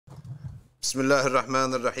Bismillah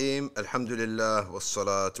ar-Rahman ar-Rahim. Alhamdulillah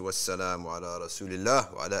wassalatu wassalamu ala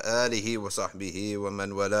Rasulillah wa ala alihi wa sahbihi wa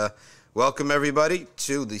man wala. Welcome everybody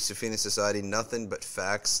to the Safina Society Nothing But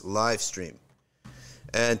Facts live stream.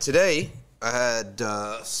 And today I had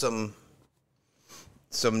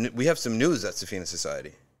we have some news at Safina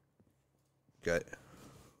Society. Okay.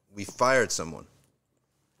 We fired someone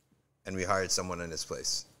and we hired someone in his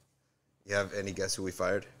place. You have any guess who we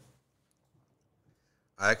fired?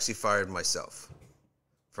 I actually fired myself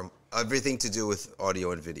from everything to do with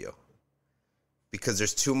audio and video because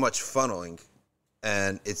there's too much funneling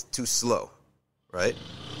and it's too slow, right?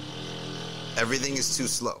 Everything is too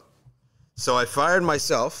slow. So I fired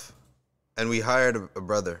myself and we hired a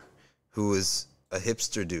brother who is a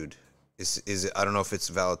hipster dude. I don't know if it's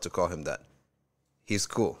valid to call him that. He's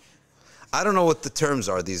cool. I don't know what the terms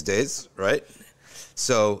are these days, right?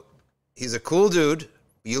 So he's a cool dude.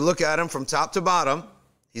 You look at him from top to bottom.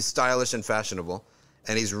 He's stylish and fashionable,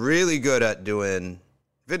 and he's really good at doing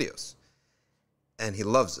videos. And he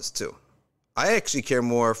loves us, too. I actually care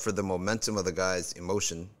more for the momentum of the guy's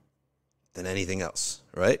emotion than anything else,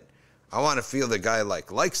 right? I want to feel the guy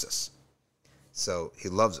likes us. So he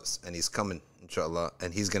loves us, and he's coming, inshallah,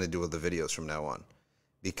 and he's going to do the videos from now on.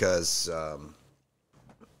 Because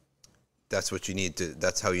that's what you need to,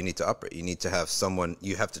 that's how you need to operate. You need to have someone,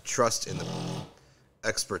 you have to trust in the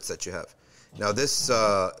experts that you have. Now this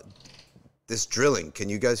drilling, can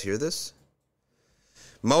you guys hear this?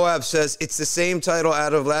 Moab says it's the same title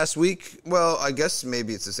out of last week. Well, I guess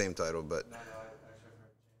maybe it's the same title, but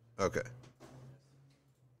okay.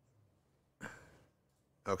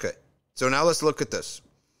 Okay. So now let's look at this.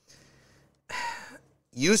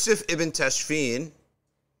 Yusuf ibn Tashfin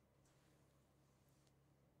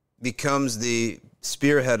becomes the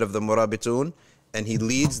spearhead of the Murabitun, and he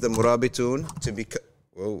leads the Murabitun to become.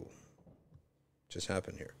 Whoa. Just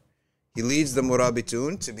happened here. He leads the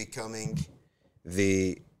Murabitun to becoming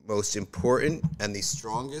the most important and the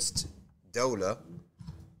strongest dawla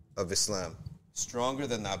of Islam. Stronger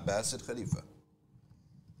than the Abbasid Khalifa.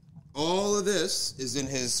 All of this is in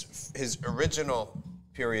his original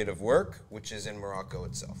period of work, which is in Morocco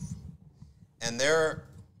itself. And they are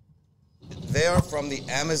from the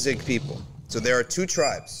Amazigh people. So there are two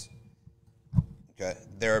tribes. Okay,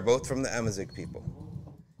 they are both from the Amazigh people.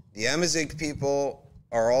 The Amazigh people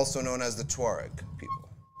are also known as the Tuareg people.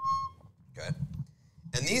 Okay?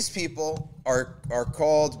 And these people are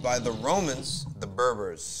called by the Romans the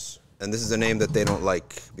Berbers. And this is a name that they don't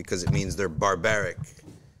like because it means they're barbaric.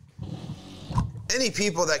 Any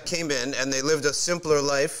people that came in and they lived a simpler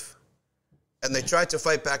life and they tried to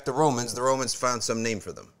fight back the Romans found some name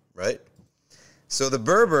for them, right? So the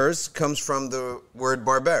Berbers comes from the word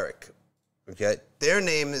barbaric. Okay? Their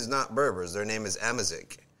name is not Berbers, their name is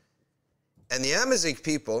Amazigh. And the Amazigh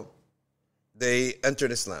people, they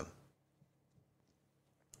entered Islam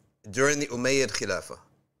during the Umayyad Khilafah.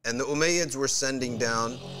 And the Umayyads were sending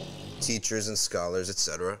down teachers and scholars,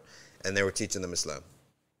 etc., and they were teaching them Islam.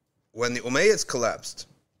 When the Umayyads collapsed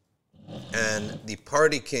and the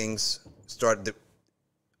party kings started,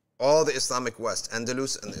 all the Islamic West,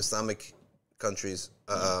 Andalus and the Islamic countries,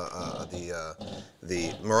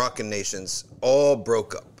 the Moroccan nations, all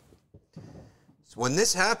broke up. So when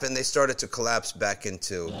this happened, they started to collapse back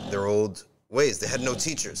into their old ways. They had no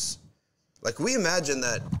teachers. Like, we imagine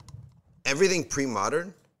that everything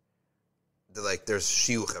pre-modern, there's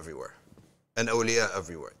shuyukh everywhere and awliya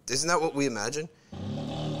everywhere. Isn't that what we imagine?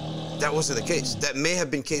 That wasn't the case. That may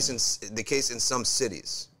have been the case in some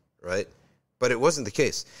cities, right? But it wasn't the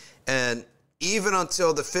case. And even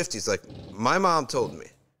until the 50s, like my mom told me,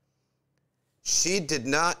 she did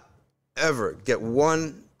not ever get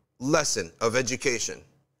one lesson of education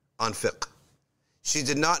on fiqh. She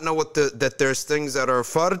did not know that there's things that are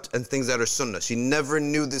fard and things that are sunnah. She never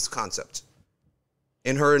knew this concept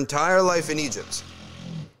in her entire life in Egypt.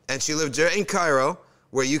 And she lived in Cairo,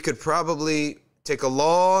 where you could probably take a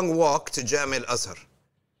long walk to Jami al-Azhar.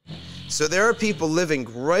 So there are people living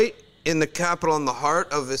right in the capital, in the heart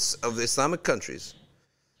of the Islamic countries,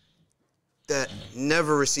 that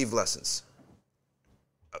never received lessons.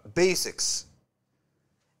 Basics.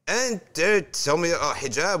 And they tell me,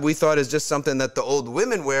 hijab, we thought is just something that the old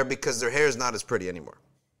women wear because their hair is not as pretty anymore.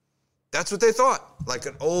 That's what they thought, like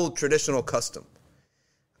an old traditional custom.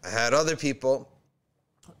 I had other people,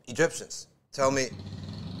 Egyptians, tell me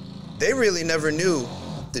they really never knew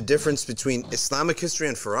the difference between Islamic history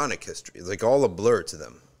and Pharaonic history. It's like all a blur to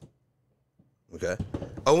them. Okay?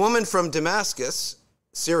 A woman from Damascus,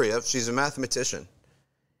 Syria, she's a mathematician.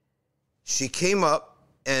 She came up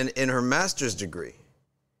and in her master's degree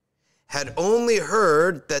had only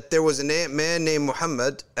heard that there was a man named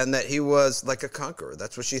Muhammad and that he was like a conqueror.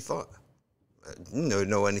 That's what she thought. Didn't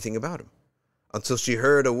know anything about him until she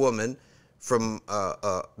heard a woman from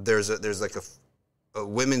there's like a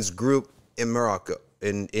women's group in Morocco,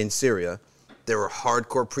 in Syria. They were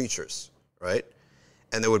hardcore preachers, right?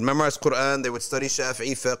 And they would memorize Quran, they would study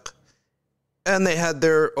Shafi'i fiqh, and they had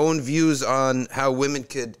their own views on how women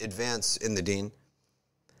could advance in the deen.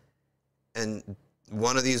 And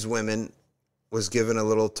one of these women was given a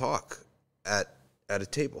little talk at a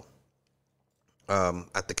table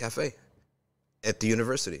at the cafe at the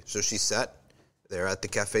university. So she sat there at the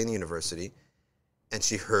cafe in the university, and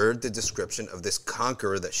she heard the description of this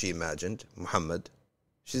conqueror that she imagined, Muhammad.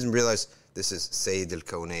 She didn't realize this is Sayyid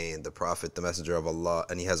al-Kawnayn, the Prophet, the Messenger of Allah,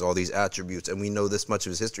 and he has all these attributes, and we know this much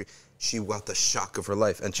of his history. She got the shock of her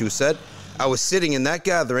life. And she said, I was sitting in that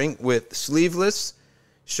gathering with sleeveless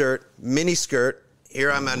shirt, mini skirt. Here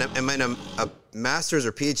I'm in a master's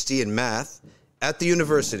or PhD in math at the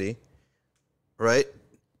university, right?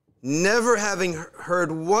 Never having heard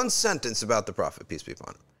one sentence about the Prophet, peace be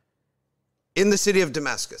upon him, in the city of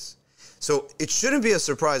Damascus. So it shouldn't be a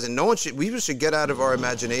surprise, and we should get out of our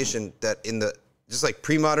imagination that just like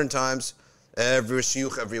pre-modern times, every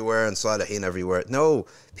shuyukh everywhere and salihin everywhere. No,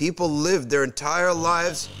 people lived their entire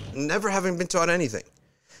lives never having been taught anything.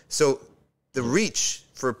 So the reach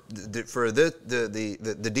for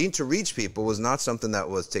the deen to reach people was not something that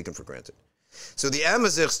was taken for granted. So the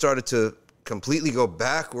Amazigh started to completely go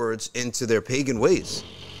backwards into their pagan ways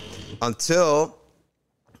until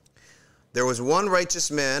there was one righteous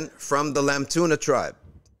man from the Lamtuna tribe.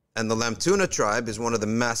 And the Lamtuna tribe is one of the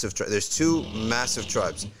massive tribes. There's two massive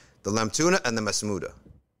tribes, the Lamtuna and the Masmuda.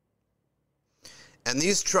 And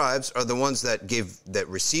these tribes are the ones that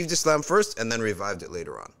received Islam first and then revived it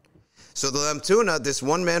later on. So the Lamtuna, this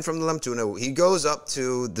one man from the Lamtuna, he goes up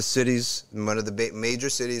to the cities, one of the major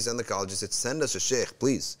cities and the colleges, said, send us a sheikh,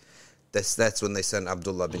 please. That's when they send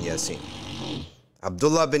Abdullah bin Yasin.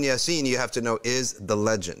 Abdullah bin Yasin, you have to know, is the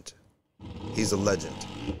legend. He's a legend,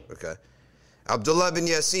 okay? Abdullah bin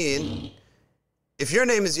Yasin, if your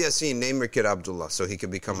name is Yasin, name your kid Abdullah so he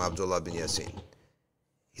can become Abdullah bin Yasin.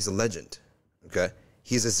 He's a legend, okay?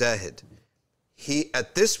 He's a Zahid.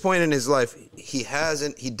 At this point in his life, he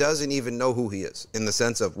doesn't even know who he is in the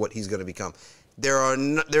sense of what he's going to become.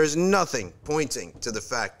 There's nothing pointing to the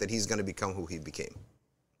fact that he's going to become who he became.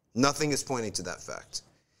 Nothing is pointing to that fact.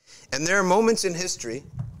 And there are moments in history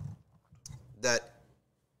that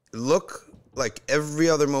look like every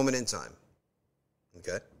other moment in time.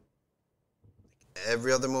 Okay?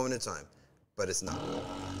 Every other moment in time. But it's not.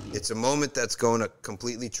 It's a moment that's going to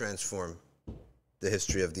completely transform the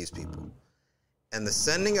history of these people. And the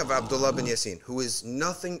sending of Abdullah bin Yasin, who is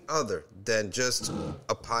nothing other than just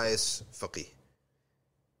a pious faqih.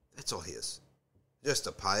 That's all he is. Just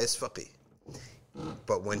a pious faqih.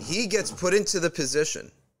 But when he gets put into the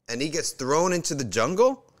position and he gets thrown into the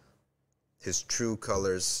jungle, his true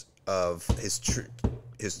colors of his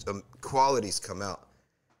qualities come out,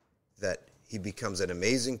 that he becomes an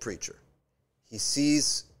amazing preacher. He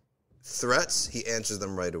sees threats, he answers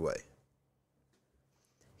them right away.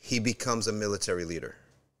 He becomes a military leader,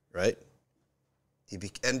 right?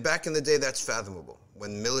 And back in the day, that's fathomable.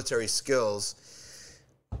 When military skills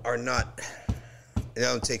are not, it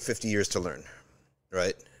don't take 50 years to learn,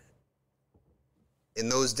 right? In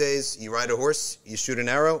those days, you ride a horse, you shoot an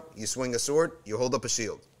arrow, you swing a sword, you hold up a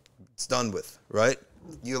shield. It's done with, right?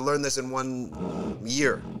 You learn this in 1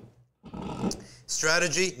 year.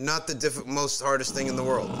 Strategy, not the most hardest thing in the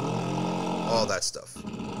world. All that stuff.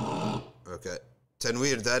 Okay.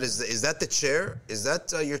 Tanweer, is that the chair? Is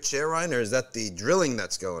that your chair, Ryan, or is that the drilling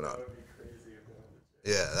that's going on? That would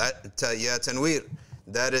be crazy. Yeah, Tanweer,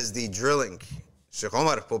 that is the drilling. Sheikh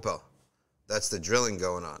Omar Popel, that's the drilling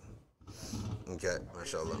going on. Okay,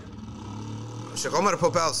 mashallah. Sheikh Omar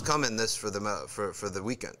Popel is coming for the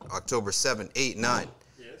weekend, October 7, 8, 9.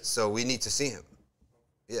 Yes. So we need to see him.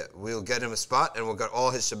 Yeah, we'll get him a spot, and we'll get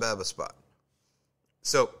all his shabab a spot.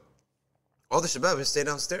 So all the shabab stay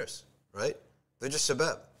downstairs, right? They're just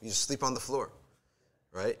shabab. You just sleep on the floor,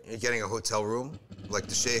 right? You're getting a hotel room. Like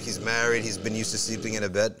the sheikh, he's married. He's been used to sleeping in a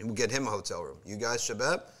bed. We'll get him a hotel room. You guys,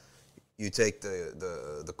 shabab, you take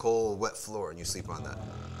the cold, wet floor and you sleep on that.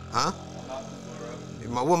 Huh?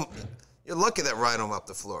 My woman, you're lucky that Ryan will mop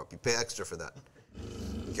the floor up. You pay extra for that.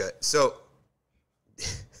 Okay, so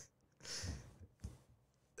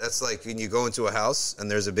that's like when you go into a house and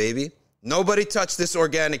there's a baby. Nobody touch this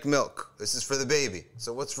organic milk. This is for the baby.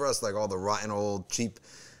 So what's for us? Like all the rotten, old, cheap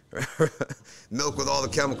milk with all the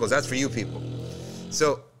chemicals. That's for you people.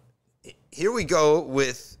 So here we go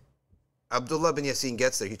with Abdullah bin Yasin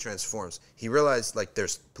gets there, he transforms. He realized like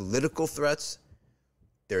there's political threats,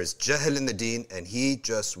 there's jahl in the deen, and he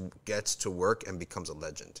just gets to work and becomes a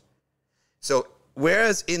legend. So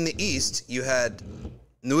whereas in the East, you had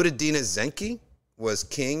Nuruddin az-Zenki was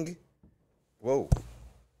king. Whoa.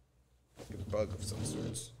 A bug of some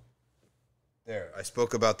sorts. There, I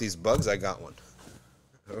spoke about these bugs, I got one.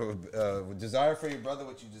 Desire for your brother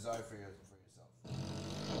what you desire for yourself.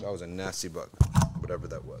 That was a nasty bug, whatever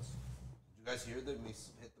that was. Did you guys hear me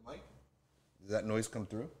hit the mic? Did that noise come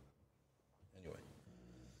through? Anyway.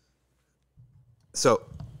 So,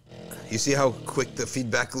 you see how quick the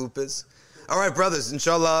feedback loop is? All right, brothers,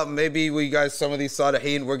 inshallah, maybe we guys, some of these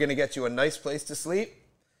Salihin, we're going to get you a nice place to sleep.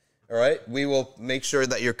 All right? We will make sure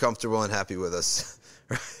that you're comfortable and happy with us.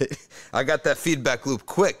 Right? I got that feedback loop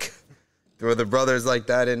quick. There were the brothers like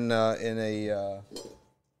that in the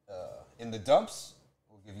dumps.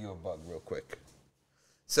 We'll give you a bug real quick.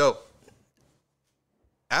 So,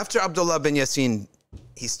 after Abdullah bin Yasin,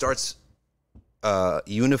 he starts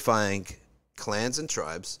unifying clans and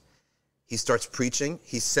tribes. He starts preaching.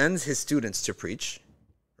 He sends his students to preach,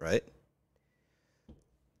 right?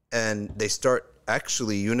 And they start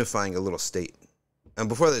actually unifying a little state. And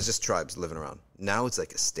before there's just tribes living around. Now it's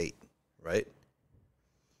like a state, right?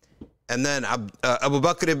 And then Abu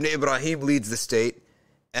Bakr ibn Ibrahim leads the state.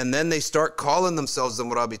 And then they start calling themselves the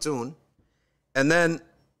Murabitun. And then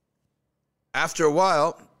after a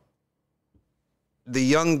while, the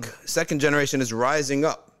young second generation is rising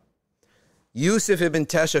up. Yusuf ibn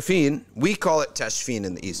Tashfin, we call it Tashfin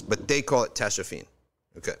in the East, but they call it Tashfin.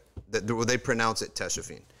 Okay, they pronounce it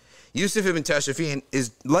Tashfin. Yusuf ibn Tashfin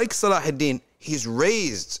is like Salah ad-Din. He's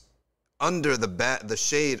raised under the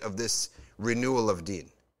shade of this renewal of deen.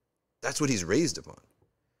 That's what he's raised upon.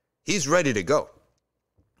 He's ready to go.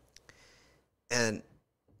 And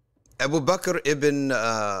Abu Bakr ibn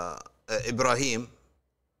Ibrahim,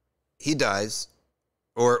 he dies,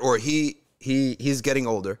 or he's getting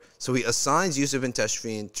older, so he assigns Yusuf ibn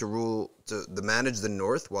Tashfin to manage the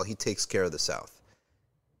north while he takes care of the south.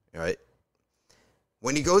 All right?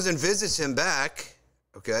 When he goes and visits him back,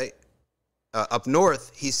 okay, up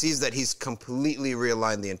north, he sees that he's completely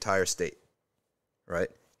realigned the entire state, right?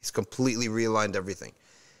 He's completely realigned everything.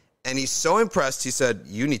 And he's so impressed, he said,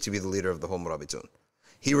 you need to be the leader of the whole Murabitun.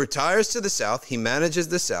 He retires to the south, he manages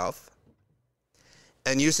the south,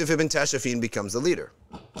 and Yusuf ibn Tashfin becomes the leader.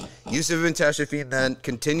 Yusuf ibn Tashfin then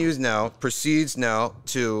proceeds now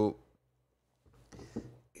to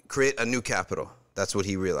create a new capital. That's what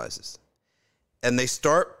he realizes. And they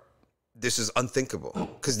start, this is unthinkable,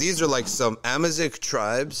 because these are like some Amazigh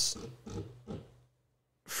tribes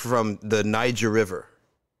from the Niger River,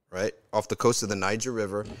 right? Off the coast of the Niger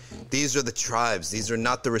River. These are the tribes. These are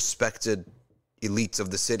not the respected elites of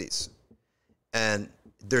the cities. And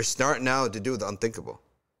they're starting now to do the unthinkable.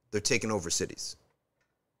 They're taking over cities.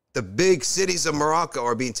 The big cities of Morocco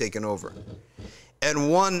are being taken over.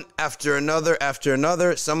 And one after another,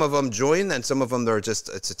 some of them join and some of them it's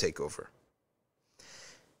a takeover.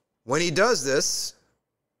 When he does this,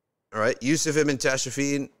 all right, Yusuf ibn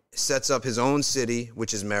Tashfin sets up his own city,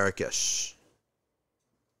 which is Marrakesh.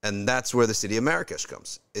 And that's where the city of Marrakesh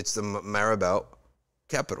comes. It's the Marabout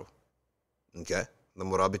capital, okay? The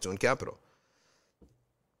Murabitun capital.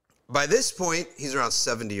 By this point, he's around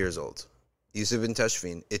 70 years old. Yusuf ibn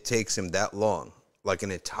Tashfin, it takes him that long, like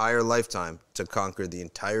an entire lifetime, to conquer the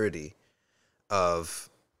entirety of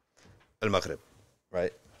Al-Maghrib,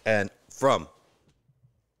 right? And from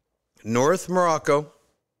North Morocco,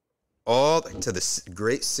 all to the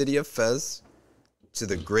great city of Fez, to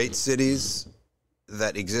the great cities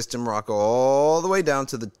that exist in Morocco, all the way down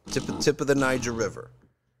to the tip of the Niger River,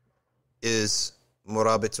 is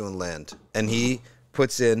Murabitun land. And he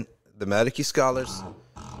puts in the Maliki scholars,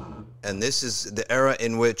 and this is the era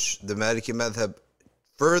in which the Maliki madhab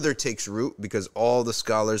further takes root, because all the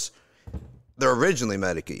scholars, they're originally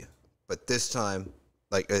Maliki, but this time,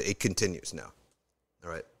 like, it continues now. All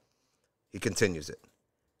right? He continues it.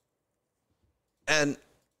 And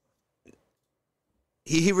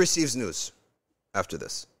he receives news after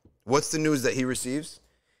this. What's the news that he receives?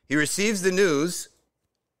 He receives the news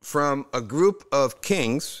from a group of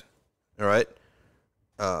kings, all right?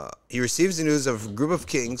 He receives the news of a group of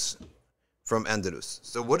kings from Andalus.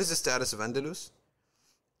 So what is the status of Andalus?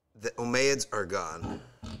 The Umayyads are gone.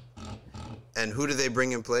 And who do they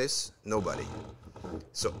bring in place? Nobody.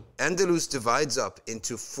 So Andalus divides up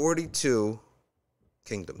into 42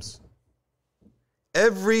 kingdoms.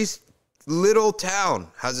 Every little town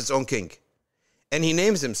has its own king. And he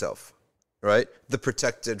names himself, right? The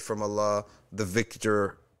protected from Allah, the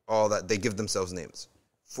victor, all that. They give themselves names.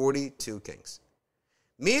 42 kings.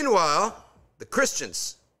 Meanwhile, the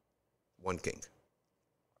Christians, one king,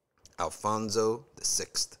 Alfonso VI.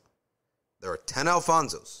 There are 10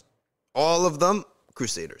 Alfonsos, all of them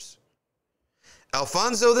crusaders.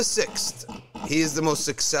 Alfonso VI, he is the most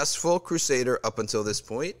successful crusader up until this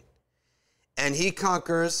point, and he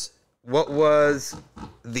conquers what was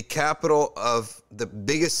the capital of the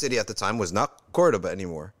biggest city at the time. Was not Cordoba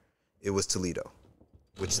anymore. It was Toledo,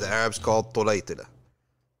 which the Arabs called Tolaitila.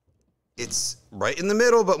 It's right in the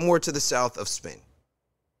middle, but more to the south of Spain.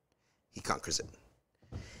 He conquers it.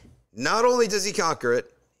 Not only does he conquer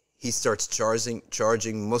it, he starts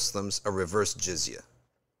charging Muslims a reverse jizya.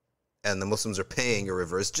 And the Muslims are paying a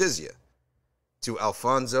reverse jizya to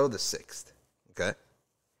Alfonso VI. Okay?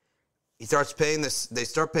 He starts paying this, they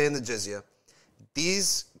start paying the jizya.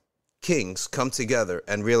 These kings come together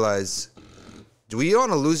and realize, do we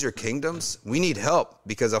want to lose your kingdoms? We need help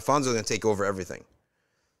because Alfonso is going to take over everything.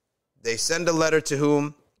 They send a letter to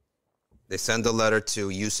whom? They send a letter to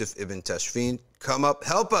Yusuf ibn Tashfin. Come up,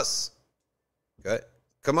 help us. Okay?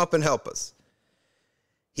 Come up and help us.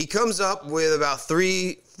 He comes up with about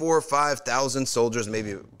 3,000, 4,000, 5,000 soldiers,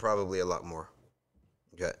 maybe probably a lot more.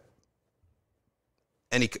 Okay.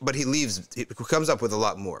 And he leaves, he comes up with a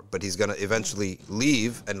lot more, but he's going to eventually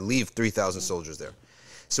leave 3,000 soldiers there.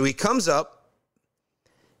 So he comes up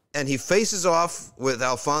and he faces off with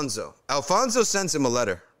Alfonso. Alfonso sends him a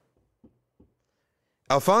letter.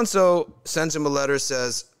 Alfonso sends him a letter,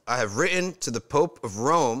 says, I have written to the Pope of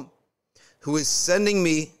Rome, who is sending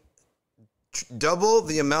me double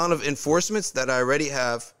the amount of enforcements that I already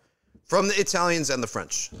have from the Italians and the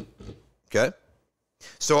French. Okay?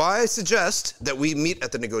 So I suggest that we meet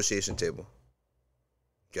at the negotiation table.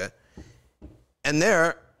 Okay? And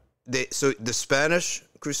there, so the Spanish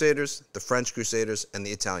Crusaders, the French Crusaders, and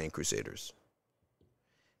the Italian Crusaders.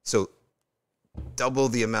 So double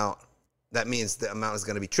the amount. That means the amount is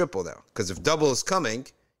going to be triple now. Because if double is coming,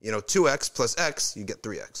 2x plus x, you get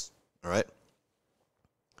 3x. All right?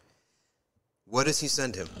 What does he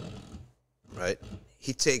send him? Right?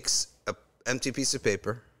 He takes an empty piece of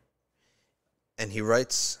paper and he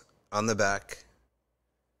writes on the back,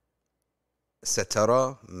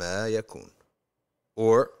 Satara ma yakun.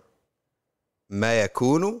 Or, ma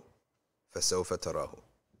yakunu fasawfa tarahu.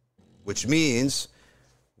 Which means,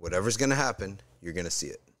 whatever's going to happen, you're going to see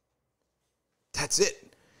it. That's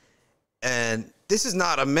it. And this is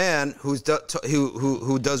not a man who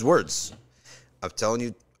does words. I'm telling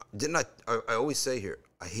you, I always say here,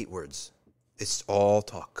 I hate words. It's all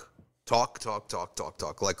talk. Talk.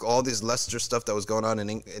 Like all this Leicester stuff that was going on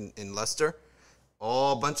in Leicester,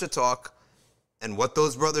 all bunch of talk. And what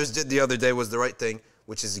those brothers did the other day was the right thing,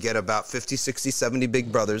 which is to get about 50, 60, 70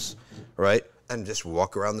 big brothers, right? And just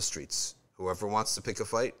walk around the streets. Whoever wants to pick a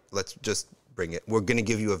fight, let's just bring it. We're going to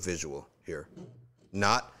give you a visual here.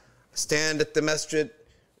 Not stand at the masjid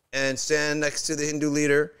and stand next to the Hindu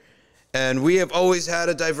leader. And we have always had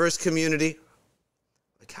a diverse community.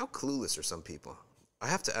 Like, how clueless are some people? I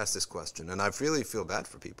have to ask this question, and I really feel bad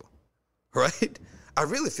for people. Right? I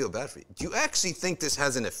really feel bad for you. Do you actually think this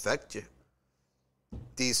has an effect?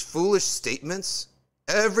 These foolish statements,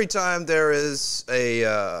 every time there is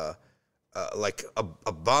a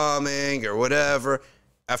bombing or whatever,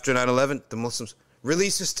 after 9/11, the Muslims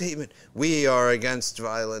release a statement. We are against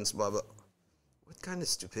violence, blah, blah. What kind of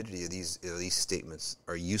stupidity are these statements?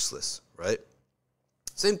 Are useless, right?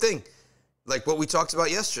 Same thing, like what we talked about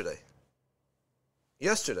yesterday.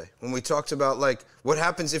 When we talked about, like, what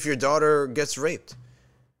happens if your daughter gets raped,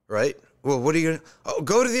 right? Well, what are you going to... Oh,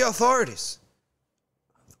 go to the authorities.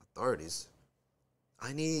 Authorities?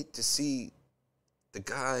 I need to see the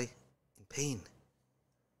guy in pain.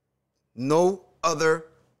 No other...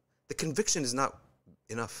 The conviction is not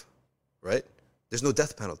enough, right? There's no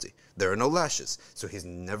death penalty. There are no lashes. So he's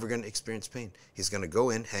never going to experience pain. He's going to go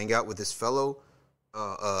in, hang out with his fellow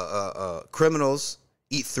criminals,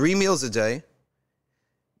 eat 3 meals a day,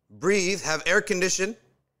 breathe, have air condition,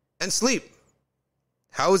 and sleep.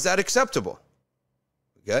 How is that acceptable?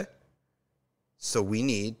 Okay? So we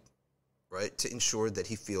need, right, to ensure that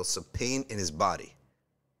he feels some pain in his body,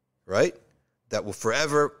 right? That will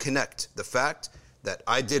forever connect the fact that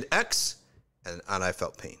I did X and I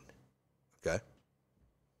felt pain. Okay?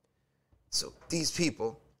 So these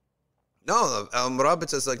people, no,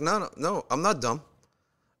 Al-Murabitun is like, no, I'm not dumb.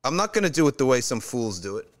 I'm not going to do it the way some fools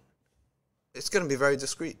do it. It's going to be very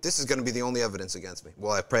discreet. This is going to be the only evidence against me.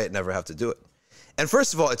 Well, I pray it never have to do it. And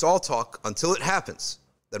first of all, it's all talk until it happens.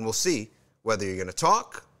 Then we'll see whether you're going to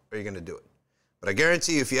talk or you're going to do it. But I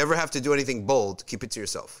guarantee you, if you ever have to do anything bold, keep it to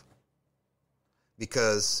yourself.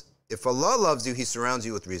 Because if Allah loves you, He surrounds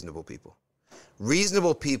you with reasonable people.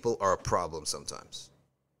 Reasonable people are a problem sometimes.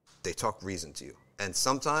 They talk reason to you. And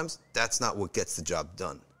sometimes that's not what gets the job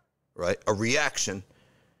done, right? A reaction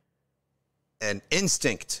and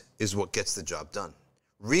instinct is what gets the job done.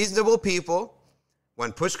 Reasonable people,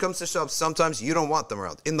 when push comes to shove, sometimes you don't want them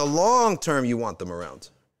around. In the long term, you want them around,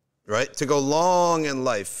 right? To go long in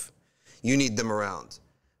life, you need them around.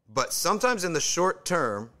 But sometimes in the short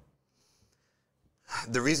term,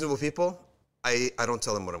 the reasonable people, I don't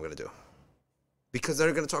tell them what I'm going to do because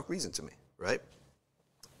they're going to talk reason to me, right?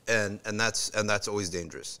 And that's always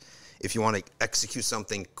dangerous if you want to execute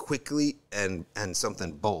something quickly and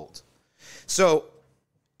something bold. So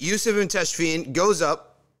Yusuf ibn Tashfin goes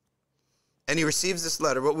up and he receives this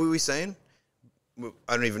letter. What were we saying?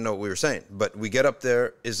 I don't even know what we were saying, but we get up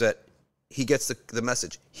there is that he gets the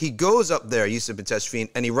message. He goes up there, Yusuf ibn Tashfin,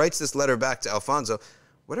 and he writes this letter back to Alfonso.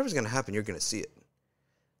 Whatever's going to happen, you're going to see it.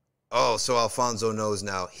 Oh, so Alfonso knows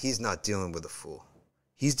now he's not dealing with a fool.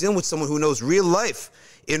 He's dealing with someone who knows real life.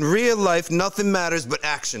 In real life, nothing matters but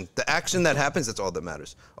action. The action that happens, that's all that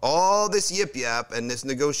matters. All this yip-yap and this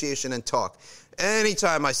negotiation and talk.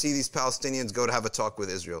 Anytime I see these Palestinians go to have a talk with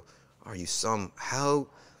Israel, how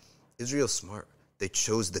Israel's smart. They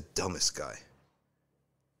chose the dumbest guy.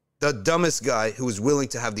 The dumbest guy who is willing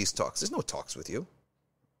to have these talks. There's no talks with you.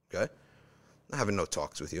 Okay? I'm not having no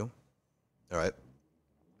talks with you. All right?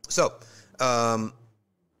 So,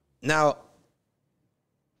 now,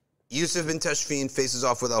 Yusuf bin Tashfin faces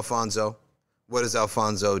off with Alfonso. What does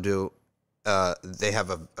Alfonso do? They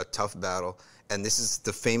have a tough battle. And this is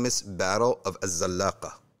the famous battle of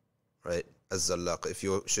Az-Zallaqa. Right? Az-Zallaqa. If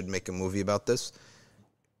you should make a movie about this,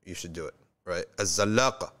 you should do it. Right?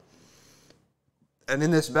 Az-Zallaqa. And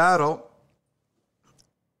in this battle,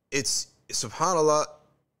 it's, subhanAllah,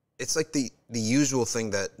 it's like the usual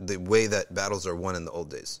thing the way that battles are won in the old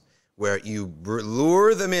days, where you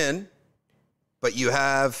lure them in, but you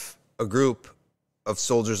have a group of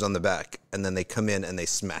soldiers on the back, and then they come in and they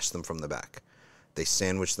smash them from the back. They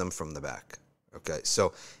sandwich them from the back. Okay,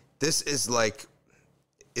 so this is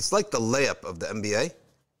it's like the layup of the NBA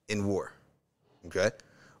in war. Okay?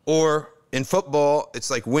 Or in football, it's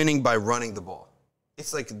like winning by running the ball.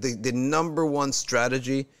 It's like the number one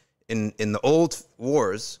strategy in the old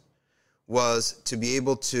wars was to be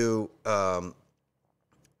able to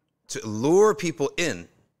lure people in,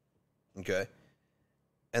 okay,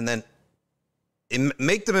 and then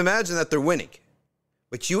make them imagine that they're winning,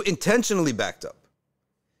 but you intentionally backed up.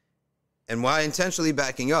 And while intentionally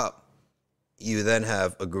backing up, you then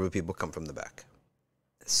have a group of people come from the back.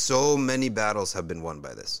 So many battles have been won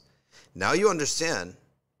by this. Now you understand,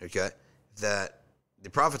 okay, that the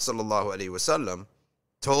Prophet ﷺ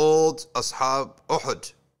told Ashab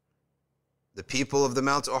Uhud, the people of the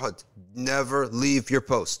Mount Uhud, never leave your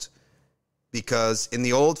post. Because in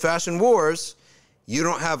the old-fashioned wars, you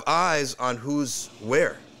don't have eyes on who's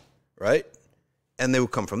where, right? And they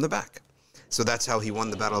would come from the back. So that's how he won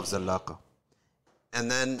the Battle of Zallaqa. And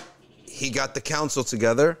then he got the council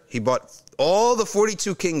together. He brought all the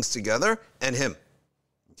 42 kings together and him,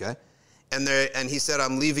 okay? And he said,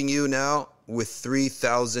 I'm leaving you now with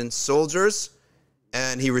 3,000 soldiers.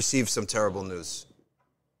 And he received some terrible news,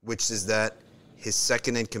 which is that his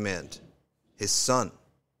second in command, his son,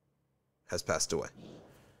 has passed away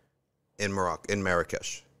in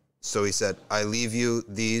Marrakesh. So he said, I leave you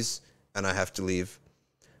these, and I have to leave.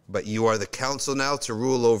 But you are the council now to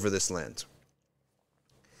rule over this land.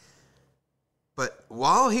 But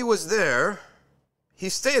while he was there, he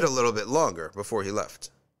stayed a little bit longer before he left.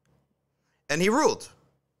 And he ruled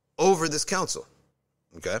over this council.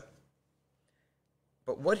 Okay?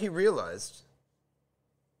 But what he realized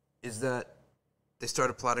is that they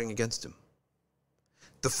started plotting against him.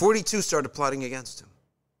 The 42 started plotting against him.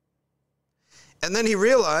 And then he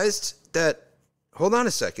realized that, hold on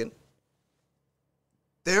a second,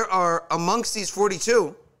 there are, amongst these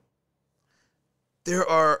 42, there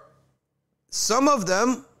are some of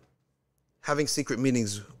them having secret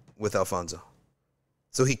meetings with Alfonso.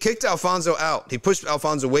 So he kicked Alfonso out. He pushed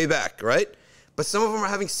Alfonso way back, right? But some of them are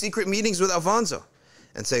having secret meetings with Alfonso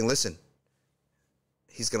and saying, listen,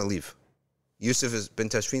 he's going to leave. Yusuf bin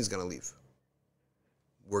Tashfin is going to leave.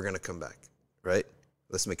 We're going to come back, right?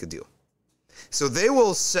 Let's make a deal. So they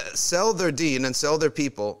will sell their deen and sell their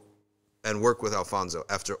people and work with Alfonso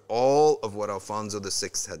after all of what Alfonso VI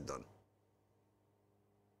had done.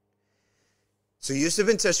 So Yusuf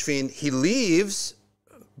bin Tashfin, he leaves,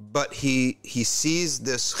 but he sees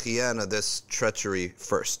this khiyana, this treachery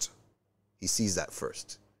first. He sees that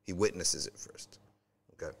first. He witnesses it first.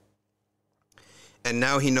 Okay. And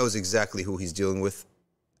now he knows exactly who he's dealing with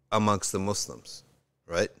amongst the Muslims,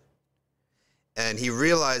 right? And he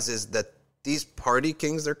realizes that these party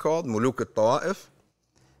kings, they're called, Muluk al-Ta'if,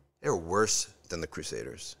 They're worse than the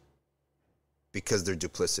Crusaders because they're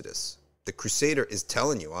duplicitous. The Crusader is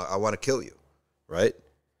telling you, I want to kill you, right?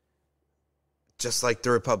 Just like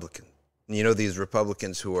the Republican. You know, these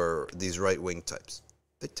Republicans who are these right-wing types.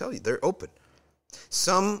 They tell you, they're open.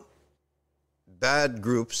 Some bad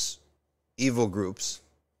groups, evil groups,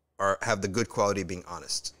 have the good quality of being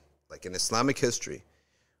honest. Like in Islamic history,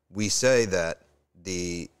 we say that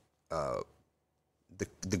the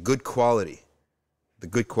good quality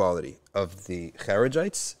of the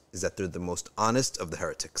Kharijites is that they're the most honest of the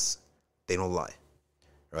heretics. They don't lie,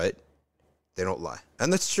 right? They don't lie.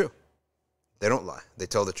 And that's true. They don't lie. They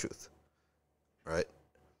tell the truth, right?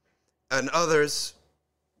 And others,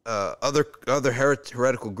 other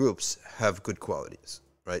heretical groups have good qualities,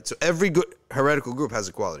 right? So every good heretical group has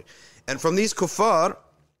a quality. And from these kuffar,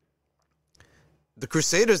 the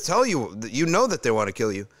Crusaders tell you, you know that they want to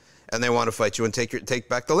kill you and they want to fight you and take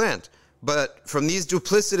back the land. But from these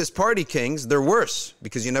duplicitous party kings, they're worse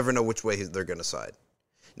because you never know which way they're going to side.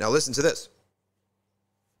 Now listen to this.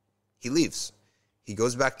 He leaves. He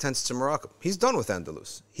goes back thence to Morocco. He's done with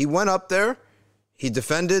Andalus. He went up there. He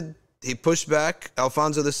defended. He pushed back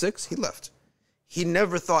Alfonso VI. He left. He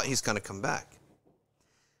never thought he's going to come back.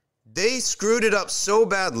 They screwed it up so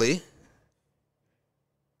badly,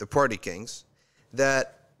 the party kings,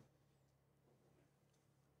 that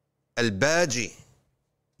Al-Baji,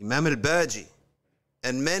 Imam Al-Baji,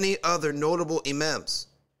 and many other notable imams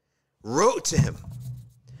wrote to him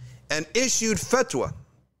and issued fatwa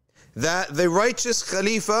that the righteous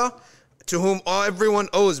Khalifa to whom everyone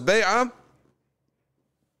owes bay'ah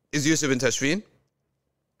is Yusuf bin Tashfin,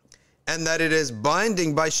 and that it is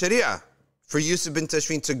binding by Sharia for Yusuf bin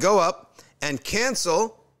Tashfin to go up and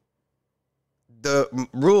cancel the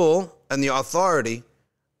rule and the authority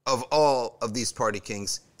of all of these party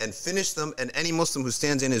kings and finish them, and any Muslim who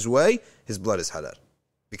stands in his way, his blood is halal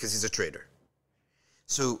because he's a traitor.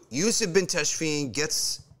 So Yusuf bin Tashfin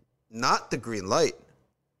gets not the green light,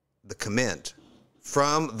 the command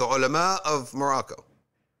from the ulama of Morocco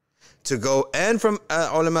to go, and from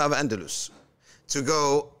ulama of Andalus, to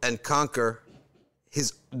go and conquer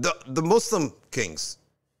the Muslim kings.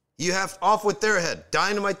 You have off with their head,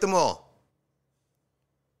 dynamite them all.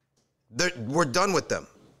 We're done with them.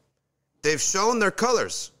 They've shown their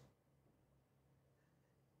colors.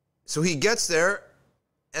 So he gets there,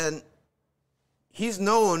 and he's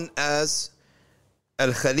known as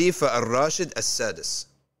Al-Khalifa Al-Rashid Al-Sadis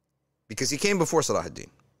because he came before Salah ad-Din.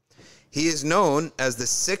 He is known as the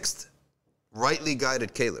sixth rightly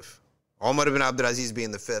guided caliph, Umar ibn Abdul Aziz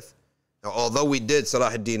being the fifth. Now, although we did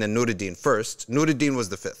Salah ad-Din and Nur ad-Din first, Nur ad-Din was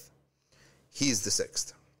the fifth. He's the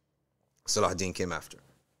sixth. Salah ad-Din came after.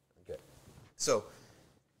 Okay. So,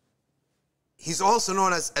 he's also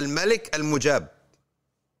known as Al-Malik Al-Mujab,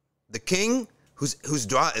 the king whose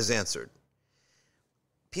dua is answered.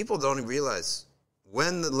 People don't realize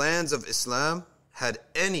when the lands of Islam had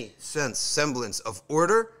any semblance of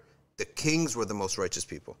order, the kings were the most righteous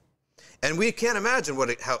people. And we can't imagine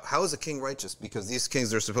how is a king righteous, because these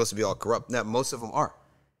kings are supposed to be all corrupt. Now, most of them are.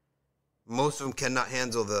 Most of them cannot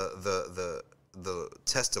handle the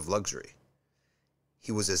test of luxury.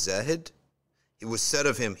 He was a zahid. It was said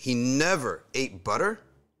of him, he never ate butter.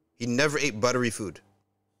 He never ate buttery food.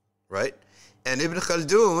 Right? And Ibn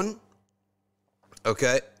Khaldun,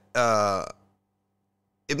 okay,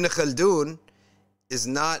 Ibn Khaldun is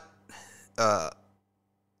not,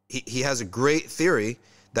 he has a great theory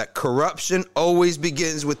that corruption always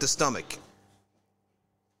begins with the stomach.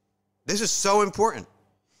 This is so important.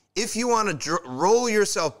 If you want to roll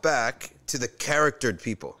yourself back to the charactered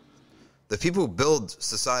people, the people who build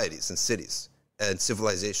societies and cities and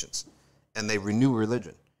civilizations, and they renew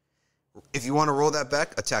religion, if you want to roll that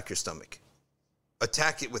back, attack your stomach.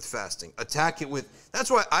 Attack it with fasting. Attack it with...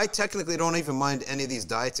 That's why I technically don't even mind any of these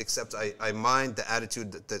diets, except I mind the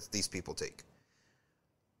attitude that these people take.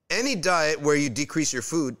 Any diet where you decrease your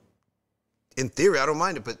food, in theory, I don't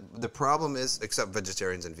mind it, but the problem is, except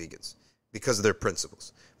vegetarians and vegans, because of their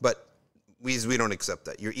principles. But we don't accept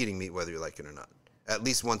that. You're eating meat whether you like it or not. At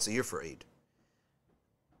least once a year for Eid.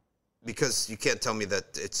 Because you can't tell me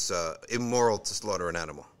that it's immoral to slaughter an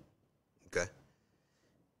animal. Okay?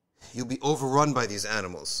 You'll be overrun by these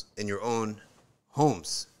animals in your own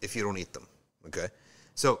homes if you don't eat them. Okay?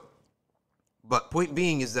 So, but point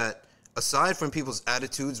being is that aside from people's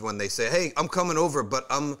attitudes when they say, hey, I'm coming over, but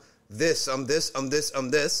I'm this,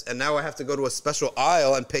 and now I have to go to a special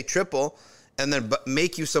aisle and pay triple and then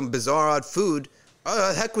make you some bizarre odd food,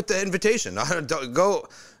 heck with the invitation.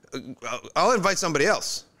 I'll invite somebody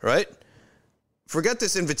else, right? Forget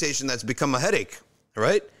this invitation that's become a headache,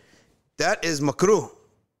 right? That is makruh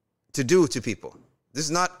to do to people. This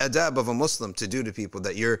is not adab of a Muslim to do to people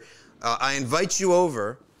that I invite you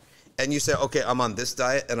over and you say, okay, I'm on this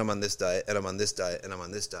diet and I'm on this diet and I'm on this diet and I'm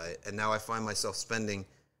on this diet. And now I find myself spending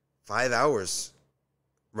 5 hours,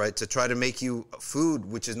 right, to try to make you food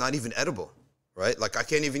which is not even edible, right? Like I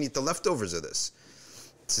can't even eat the leftovers of this.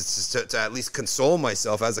 To at least console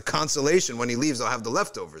myself as a consolation. When he leaves, I'll have the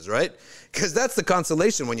leftovers, right? Because that's the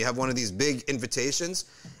consolation when you have one of these big invitations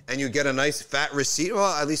and you get a nice fat receipt.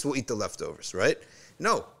 Well, at least we'll eat the leftovers, right?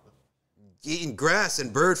 No. Eating grass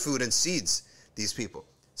and bird food and seeds, these people.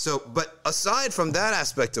 So, but aside from that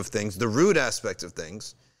aspect of things, the rude aspect of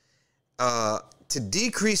things, to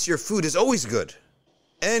decrease your food is always good.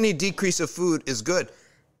 Any decrease of food is good.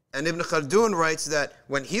 And Ibn Khaldun writes that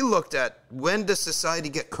when he looked at when does society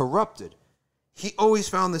get corrupted, he always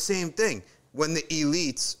found the same thing. When the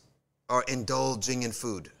elites are indulging in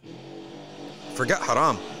food. Forget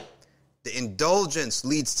haram. The indulgence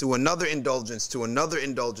leads to another indulgence, to another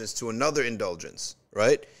indulgence, to another indulgence,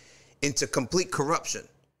 right? Into complete corruption.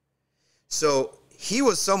 So he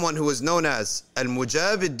was someone who was known as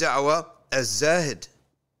Al-Mujabid Da'wah as-Zahid.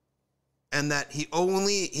 And that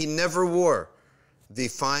he never wore the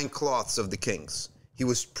fine cloths of the kings. He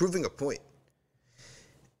was proving a point.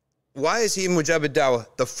 Why is he Mujabid Dawah?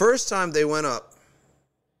 The first time they went up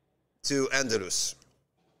to Andalus,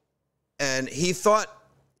 and he thought,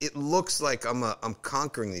 it looks like I'm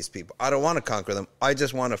conquering these people. I don't want to conquer them. I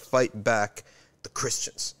just want to fight back the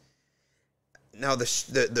Christians. Now the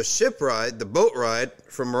ship ride, the boat ride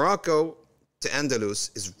from Morocco to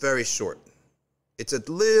Andalus is very short. It's a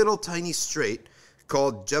little tiny strait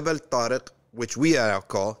called Jabal Tariq, which we now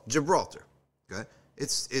call Gibraltar. Okay,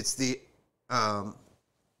 it's the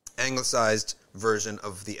anglicized version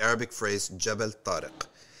of the Arabic phrase Jabal Tariq,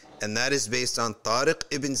 and that is based on Tariq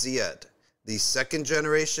ibn Ziyad, the second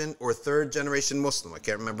generation or third generation Muslim. I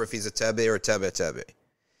can't remember if he's a tabi or a tabi,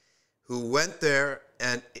 who went there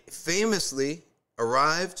and famously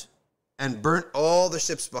arrived and burnt all the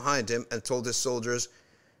ships behind him and told his soldiers,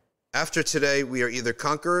 after today we are either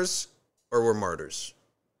conquerors or we're martyrs.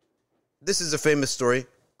 This is a famous story.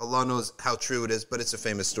 Allah knows how true it is, but it's a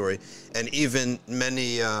famous story. And even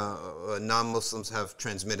many non-Muslims have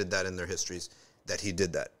transmitted that in their histories, that he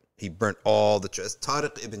did that. He burnt all the treasures.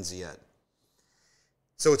 Tariq ibn Ziyad.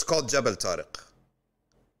 So it's called Jabal Tariq.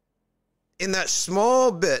 In that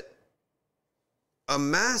small bit, a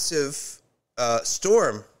massive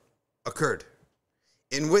storm occurred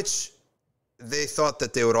in which they thought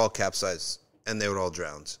that they would all capsize and they would all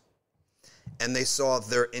drown. And they saw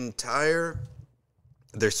their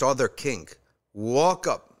king walk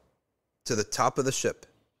up to the top of the ship,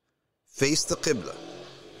 face the Qibla,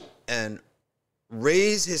 and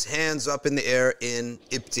raise his hands up in the air in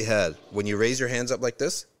ibtihal. When you raise your hands up like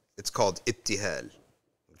this, it's called ibtihal.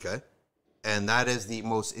 Okay? And that is the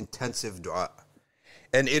most intensive dua.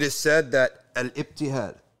 And it is said that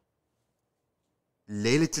al-ibtihal,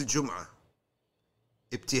 Laylat al-Jum'ah,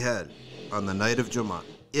 ibtihal, on the night of Jum'ah,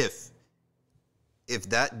 if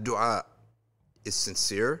that dua is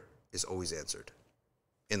sincere, is always answered.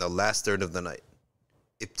 In the last third of the night.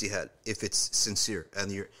 Ibtihal, if it's sincere.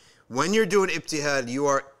 And when you're doing ibtihal, you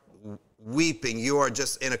are weeping. You are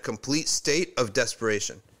just in a complete state of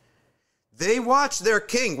desperation. They watch their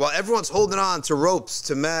king, while everyone's holding on to ropes,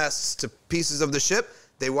 to masts, to pieces of the ship,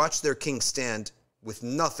 they watch their king stand with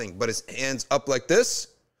nothing but his hands up like this.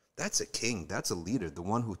 That's a king. That's a leader. The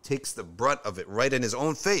one who takes the brunt of it right in his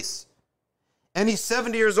own face. And he's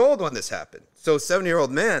 70 years old when this happened. So a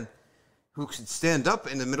 70-year-old man who could stand up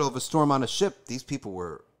in the middle of a storm on a ship, these people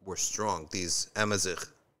were strong. These Amazigh,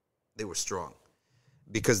 they were strong.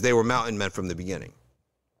 Because they were mountain men from the beginning.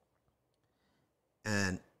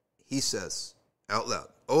 And he says out loud,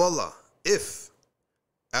 "O Allah, if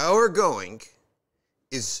our going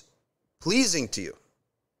is pleasing to you,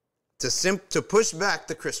 to push back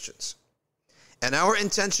the Christians, and our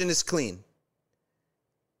intention is clean,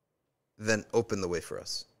 then open the way for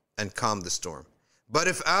us and calm the storm. But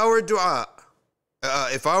if our dua,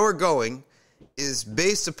 if our going is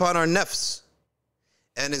based upon our nafs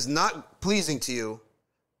and is not pleasing to you,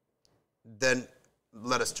 then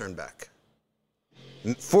let us turn back.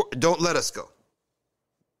 Don't let us go.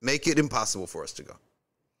 Make it impossible for us to go."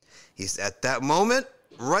 He's at that moment,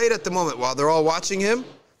 right at the moment, while they're all watching him,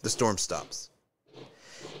 the storm stops.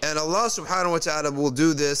 And Allah subhanahu wa ta'ala will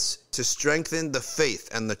do this to strengthen the faith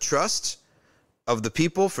and the trust of the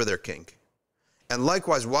people for their king. And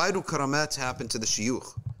likewise, why do karamat happen to the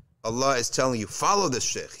shuyukh? Allah is telling you, follow this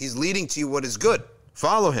sheikh. He's leading to you what is good.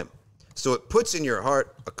 Follow him. So it puts in your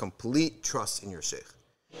heart a complete trust in your sheikh.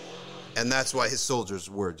 And that's why his soldiers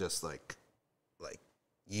were just like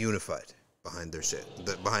unified. behind their sheikh,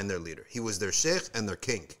 behind their leader. He was their sheikh and their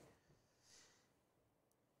king.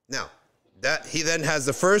 Now, that he then has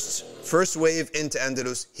the first wave into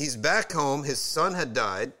Andalus. He's back home. His son had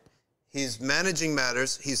died. He's managing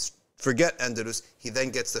matters. He's forget Andalus. He then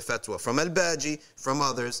gets the fatwa from Al-Baji, from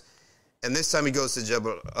others. And this time he goes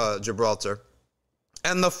to Gibraltar.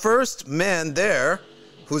 And the first man there,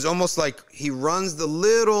 who's almost like he runs the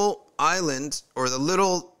little island or the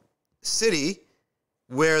little city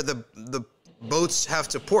where the boats have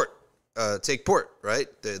to take port, right?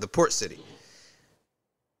 The port city.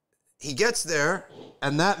 He gets there,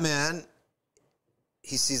 and that man,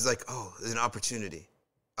 he sees like, oh, there's an opportunity.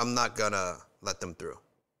 I'm not going to let them through.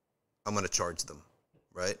 I'm going to charge them,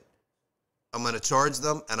 right? I'm going to charge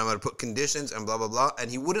them, and I'm going to put conditions and blah, blah, blah. And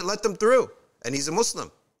he wouldn't let them through. And he's a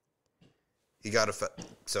Muslim.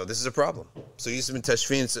 So this is a problem. So Yusuf bin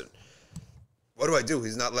Tashfin said, what do I do?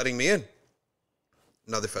 He's not letting me in.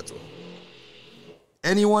 Another fatwa.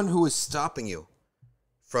 Anyone who is stopping you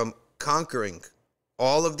from conquering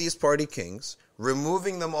all of these party kings,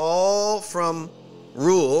 removing them all from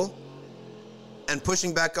rule, and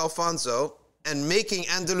pushing back Alfonso, and making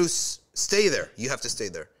Andalus stay there. You have to stay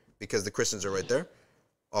there, because the Christians are right there.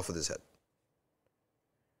 Off with his head.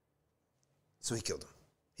 So he killed him.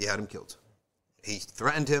 He had him killed. He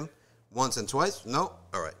threatened him once and twice. No?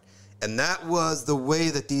 All right. And that was the way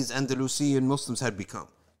that these Andalusian Muslims had become.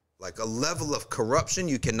 Like a level of corruption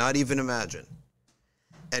you cannot even imagine.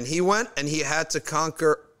 And he went and he had to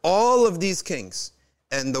conquer all of these kings.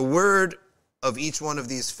 And the word of each one of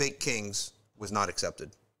these fake kings was not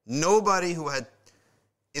accepted. Nobody who had,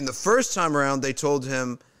 in the first time around, they told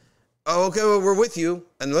him, oh, okay, well, we're with you,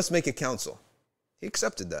 and let's make a council. He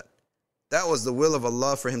accepted that. That was the will of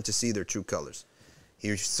Allah for him to see their true colors.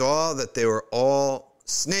 He saw that they were all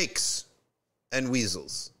snakes and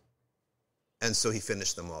weasels. And so he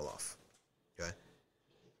finished them all off. Okay?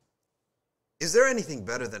 Is there anything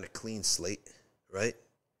better than a clean slate, right?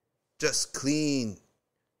 Just clean,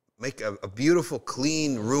 make a beautiful,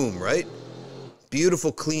 clean room, right?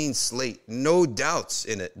 Beautiful, clean slate. No doubts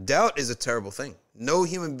in it. Doubt is a terrible thing. No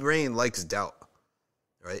human brain likes doubt,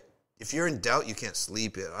 right? If you're in doubt, you can't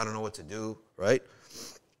sleep. I don't know what to do, right?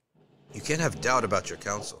 You can't have doubt about your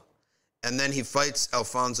counsel. And then he fights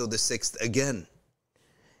Alfonso VI again.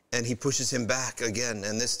 And he pushes him back again.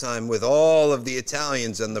 And this time with all of the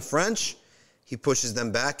Italians and the French, he pushes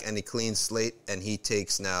them back and he cleans slate. And he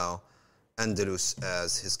takes now Andalus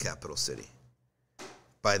as his capital city.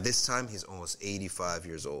 By this time, he's almost 85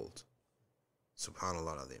 years old.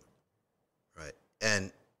 Subhanallah Azim. Right?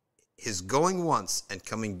 And his going once and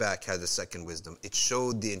coming back has a second wisdom. It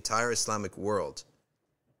showed the entire Islamic world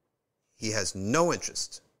he has no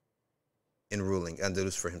interest in ruling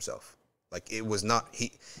Andalus for himself. Like it was not,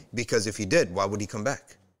 because if he did, why would he come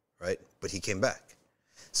back? Right? But he came back.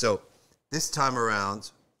 So this time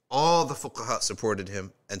around, all the fuqaha supported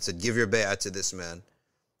him and said, give your bay'ah to this man.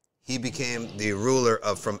 He became the ruler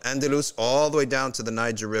from Andalus all the way down to the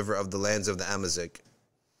Niger River of the lands of the Amazigh.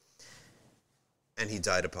 And he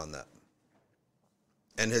died upon that.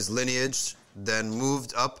 And his lineage then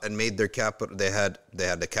moved up and made their capital. They had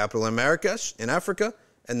the capital in Marrakesh, in Africa,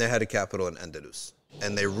 and they had a capital in Andalus.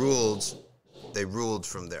 And they ruled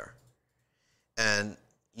from there. And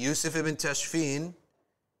Yusuf ibn Tashfin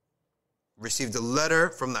received a letter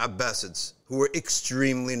from the Abbasids, who were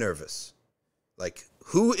extremely nervous. Like,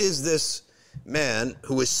 who is this man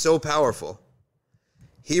who is so powerful?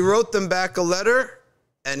 He wrote them back a letter,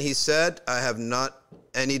 and he said, I have not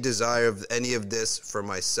any desire of any of this for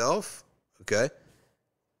myself, okay?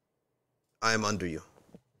 I am under you.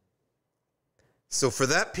 So for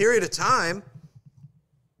that period of time,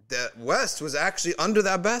 the West was actually under the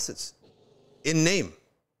Abbasids, in name,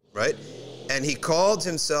 right? And he called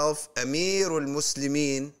himself Amirul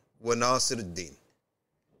Muslimin wa Nasir al-Din.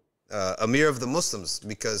 Amir of the Muslims,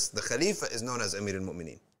 because the Khalifa is known as Amir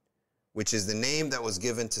al-Mu'mineen, which is the name that was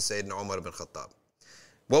given to Sayyidina Umar ibn Khattab.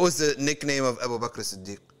 What was the nickname of Abu Bakr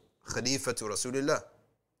as-Siddiq? Khalifatu Rasulillah.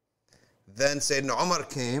 Then Sayyidina Umar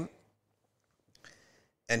came,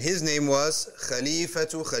 and his name was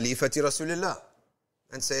Khalifatu Khalifati Rasulillah.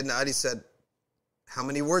 And Sayyidina Ali said, how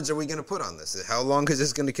many words are we going to put on this? How long is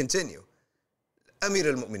this going to continue? Amir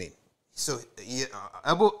al-Mu'mineen. So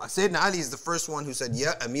Sayyidina Ali is the first one who said,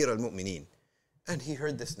 Ya Amir al-Mu'mineen. And he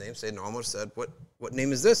heard this name. Sayyidina Umar said, what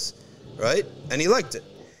name is this? Right? And he liked it.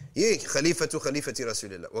 Yeah, Khalifatu Khalifati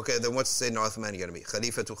Rasulillah. Okay, then what's Sayyidina Uthman going to be?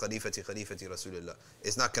 Khalifatu Khalifati Khalifati Rasulillah.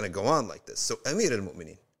 It's not going to go on like this. So Amir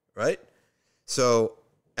al-Mu'mineen. Right? So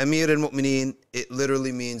Amir al-Mu'mineen, it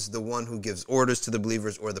literally means the one who gives orders to the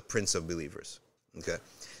believers or the prince of believers. Okay?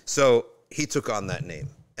 So he took on that name.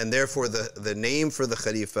 And therefore, the name for the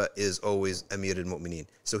Khalifa is always Amir al-Mu'mineen.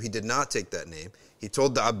 So he did not take that name. He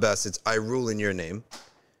told the Abbasids, I rule in your name.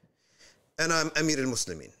 And I'm Amir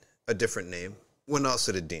al-Muslimin, a different name, wa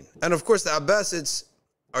Nasir ad-Din. And of course, the Abbasids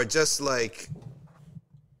are just like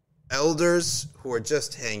elders who are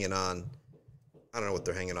just hanging on. I don't know what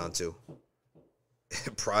they're hanging on to.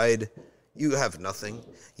 Pride. You have nothing.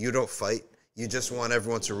 You don't fight. You just want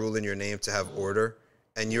everyone to rule in your name, to have order.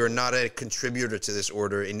 And you're not a contributor to this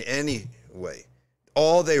order in any way.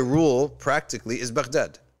 All they rule, practically, is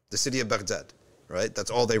Baghdad, the city of Baghdad, right?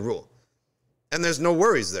 That's all they rule. And there's no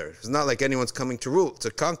worries there. It's not like anyone's coming to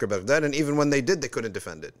conquer Baghdad. And even when they did, they couldn't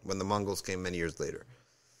defend it, when the Mongols came many years later.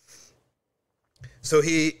 So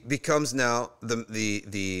he becomes now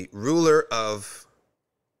the ruler of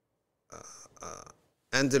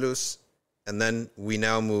Andalus, and then we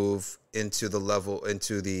now move into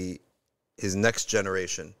his next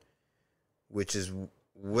generation, which is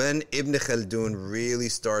when Ibn Khaldun really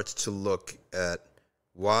starts to look at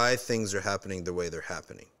why things are happening the way they're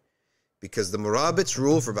happening. Because the Murabits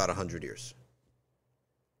rule for about 100 years.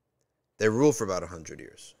 They rule for about 100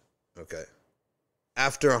 years. Okay.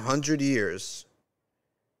 After 100 years,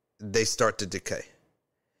 they start to decay.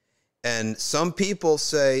 And some people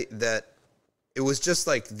say that it was just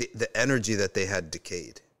like the energy that they had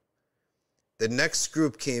decayed. The next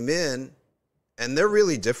group came in, and they're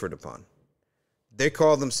really differed upon. They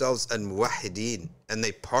call themselves al-Muwahhideen, and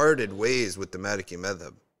they parted ways with the Maliki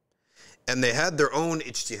madhab. And they had their own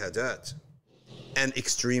ijtihadat and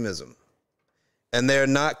extremism. And they're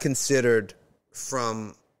not considered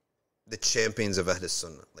from the champions of Ahl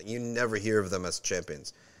Sunnah. Like, you never hear of them as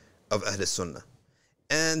champions of Ahl Sunnah.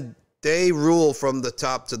 And they rule from the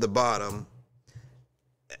top to the bottom,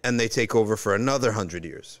 and they take over for another 100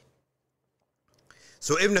 years.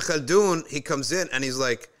 So Ibn Khaldun, he comes in and he's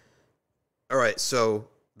like, all right, so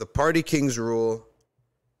the party kings rule,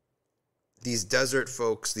 these desert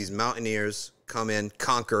folks, these mountaineers come in,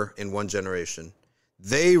 conquer in one generation.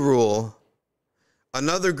 They rule.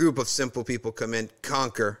 Another group of simple people come in,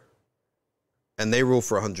 conquer, and they rule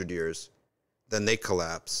for 100 years. Then they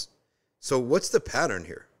collapse. So what's the pattern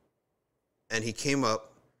here? And he came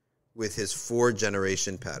up with his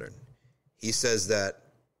 4-generation pattern. He says that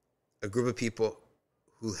a group of people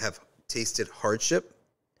who have tasted hardship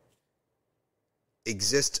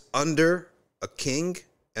exist under a king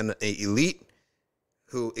and an elite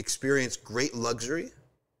who experience great luxury,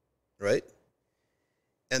 right?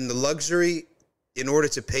 And the luxury, in order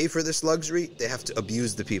to pay for this luxury, they have to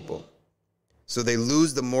abuse the people. So they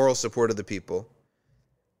lose the moral support of the people.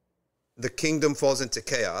 The kingdom falls into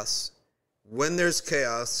chaos. When there's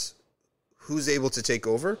chaos, who's able to take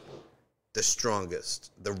over? The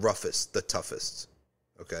strongest, the roughest, the toughest.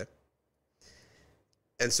 Okay?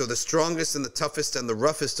 And so the strongest and the toughest and the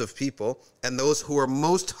roughest of people, and those who are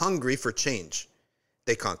most hungry for change,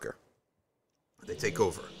 they conquer. They take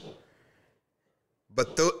over.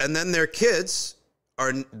 But and then their kids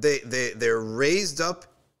are they're raised up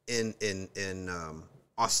in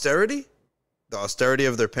austerity, the austerity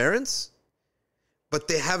of their parents, but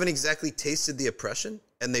they haven't exactly tasted the oppression,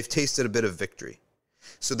 and they've tasted a bit of victory.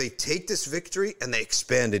 So they take this victory and they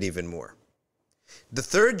expand it even more. The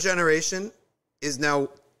 3rd generation is now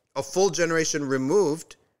a full generation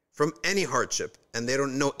removed from any hardship, and they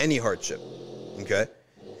don't know any hardship, okay?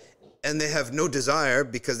 And they have no desire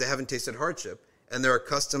because they haven't tasted hardship, and they're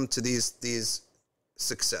accustomed to these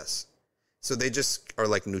success. So they just are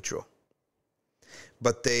like neutral.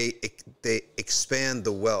 But they expand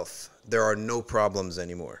the wealth. There are no problems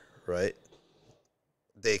anymore, right?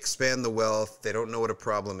 They expand the wealth. They don't know what a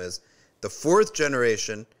problem is. The 4th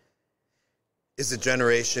generation is a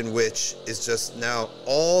generation which is just now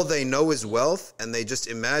all they know is wealth, and they just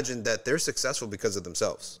imagine that they're successful because of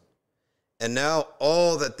themselves. And now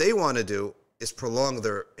all that they want to do is prolong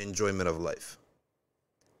their enjoyment of life.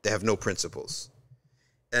 They have no principles.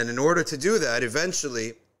 And in order to do that,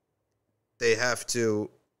 eventually, they have to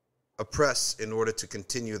oppress in order to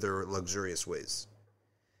continue their luxurious ways.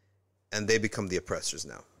 And they become the oppressors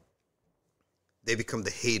now. They become the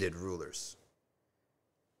hated rulers.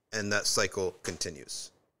 And that cycle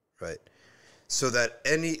continues, right? So that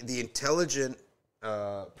the intelligent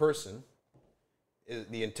person and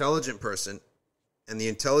the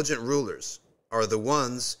intelligent rulers are the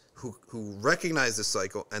ones who recognize the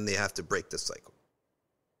cycle, and they have to break this cycle.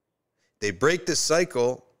 They break this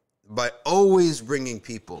cycle by always bringing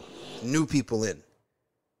new people in.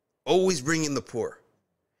 Always bringing the poor.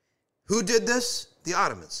 Who did this? The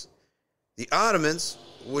Ottomans. The Ottomans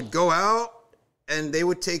would go out and they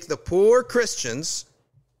would take the poor Christians,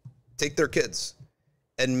 take their kids,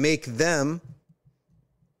 and make them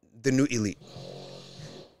the new elite.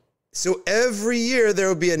 So every year there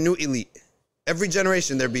will be a new elite. Every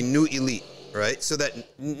generation there'll be new elite, right? So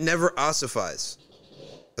that never ossifies,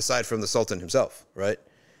 aside from the Sultan himself, right?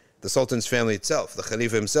 The Sultan's family itself, the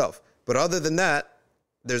Khalifa himself. But other than that,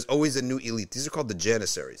 there's always a new elite. These are called the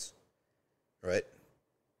Janissaries, right?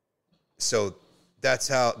 So that's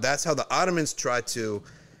how the Ottomans tried to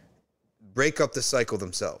break up the cycle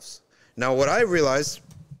themselves. Now, what I realized,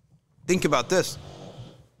 think about this.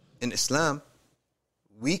 In Islam,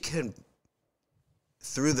 we can,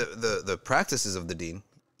 through the practices of the deen,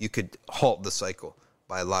 you could halt the cycle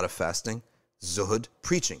by a lot of fasting, zuhud,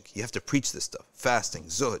 preaching. You have to preach this stuff. Fasting,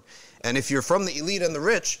 zuhud. And if you're from the elite and the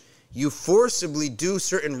rich, you forcibly do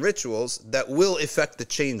certain rituals that will effect the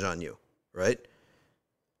change on you, right?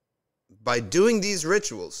 By doing these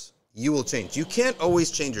rituals, you will change. You can't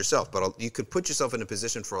always change yourself, but you could put yourself in a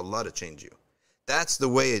position for Allah to change you. That's the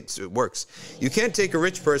way it works. You can't take a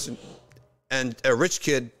rich person and a rich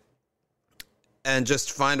kid and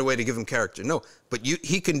just find a way to give him character. No, but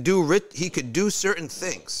he could do certain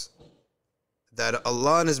things that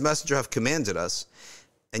Allah and His Messenger have commanded us,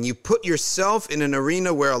 and you put yourself in an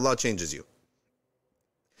arena where Allah changes you.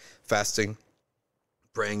 Fasting,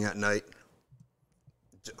 praying at night,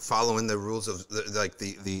 following the rules of the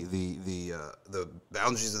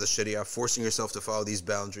boundaries of the Sharia, forcing yourself to follow these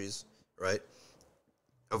boundaries, right?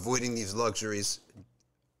 Avoiding these luxuries,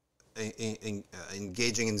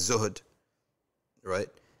 engaging in zuhud, right?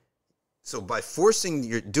 So by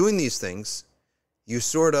doing these things, you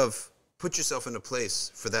sort of put yourself in a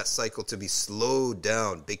place for that cycle to be slowed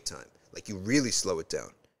down big time. Like you really slow it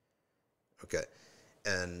down. Okay.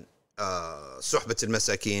 And suhbat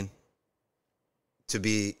al-masakin, to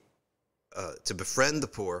befriend the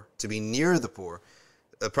poor, to be near the poor.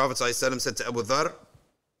 The Prophet ﷺ said to Abu Dhar,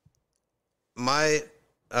 my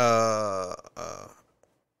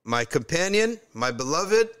companion, my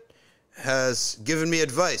beloved, has given me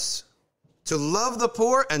advice to love the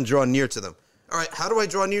poor and draw near to them. All right, how do I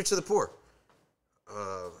draw near to the poor?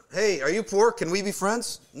 Hey, are you poor? Can we be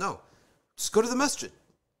friends? No. Just go to the masjid.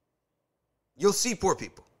 You'll see poor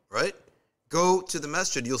people, right? Go to the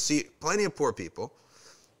masjid. You'll see plenty of poor people.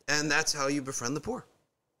 And that's how you befriend the poor.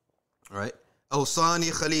 All right?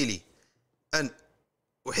 أوصاني خليلي أن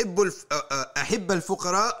أحب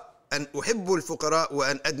الفقراء أن أحب الفقراء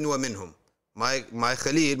وأن أدنو منهم. My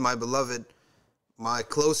Khalil, my beloved, my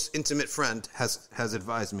close, intimate friend has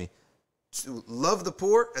advised me to love the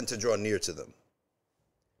poor and to draw near to them.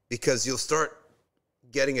 Because you'll start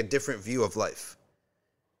getting a different view of life.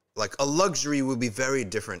 Like a luxury will be very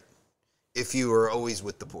different if you are always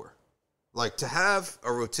with the poor. Like to have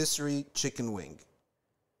a rotisserie chicken wing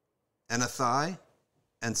and a thigh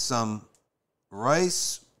and some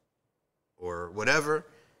rice or whatever,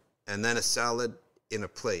 and then a salad in a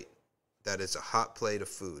plate that is a hot plate of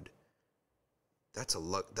food. That's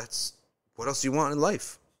what else do you want in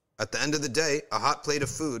life? At the end of the day, a hot plate of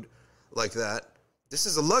food like that, this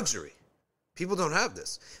is a luxury. People don't have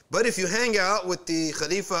this. But if you hang out with the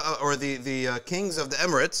Khalifa or the kings of the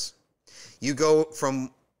Emirates, you go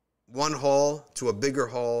from one hall to a bigger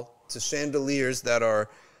hall to chandeliers that are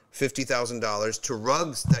 $50,000 to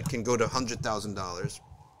rugs that can go to $100,000.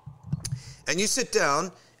 And you sit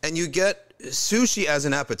down and you get sushi as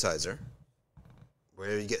an appetizer.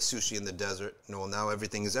 Where you get sushi in the desert. No, now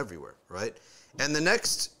everything is everywhere, right? And the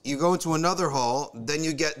next, you go into another hall, then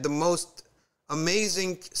you get the most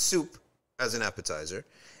amazing soup as an appetizer.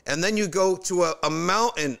 And then you go to a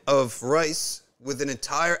mountain of rice with an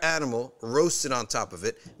entire animal roasted on top of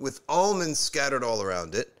it, with almonds scattered all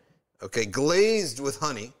around it, okay, glazed with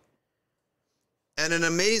honey, and an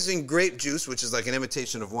amazing grape juice, which is like an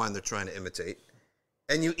imitation of wine they're trying to imitate.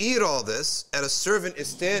 And you eat all this, and a servant is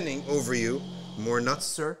standing over you. More nuts,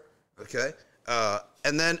 sir. Okay?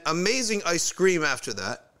 And then amazing ice cream after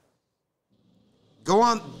that.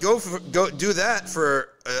 Go do that for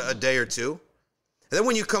a day or two. And then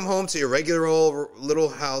when you come home to your regular old little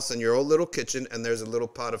house and your old little kitchen, and there's a little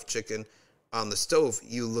pot of chicken on the stove,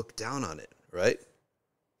 you look down on it, right?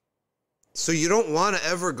 So you don't want to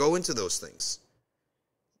ever go into those things.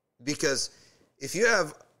 Because if you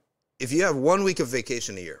have 1 week of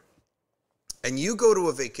vacation a year, and you go to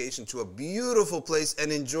a vacation to a beautiful place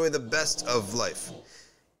and enjoy the best of life,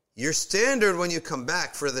 your standard when you come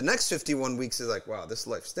back for the next 51 weeks is like, wow, this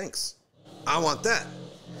life stinks. I want that.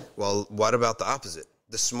 Well, what about the opposite?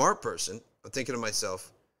 The smart person, I'm thinking to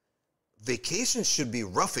myself, vacation should be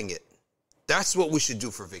roughing it. That's what we should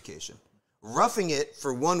do for vacation. Roughing it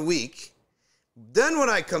for 1 week. Then when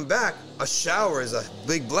I come back, a shower is a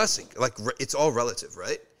big blessing. Like, it's all relative,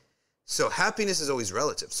 right? So happiness is always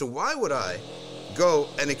relative. So why would I go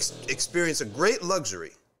and experience a great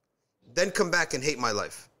luxury, then come back and hate my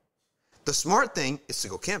life. The smart thing is to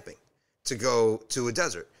go camping, to go to a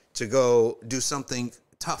desert, to go do something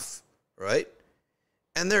tough, right?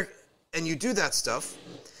 And you do that stuff.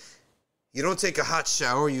 You don't take a hot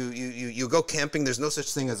shower. You go camping. There's no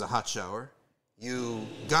such thing as a hot shower. You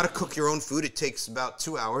got to cook your own food. It takes about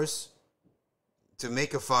 2 hours to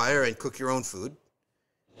make a fire and cook your own food.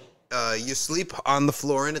 You sleep on the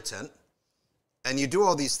floor in a tent. And you do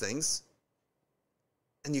all these things.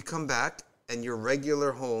 And you come back and your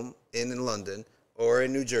regular home in London or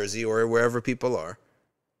in New Jersey or wherever people are,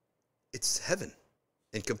 it's heaven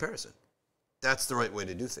in comparison. That's the right way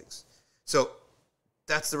to do things. So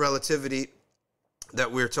that's the relativity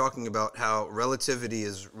that we're talking about, how relativity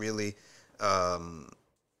is really,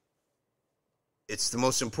 it's the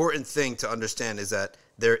most important thing to understand is that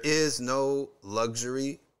there is no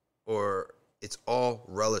luxury, or it's all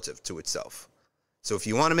relative to itself. So if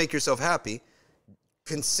you want to make yourself happy,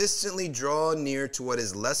 consistently draw near to what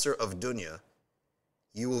is lesser of dunya.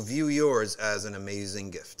 You will view yours as an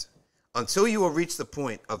amazing gift. Until you will reach the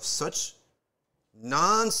point of such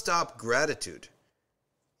non-stop gratitude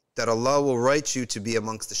that Allah will write you to be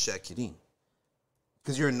amongst the shakirin.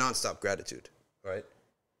 Because you're in non-stop gratitude, right?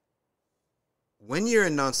 When you're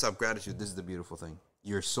in non-stop gratitude, this is the beautiful thing.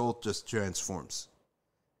 Your soul just transforms.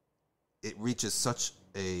 It reaches such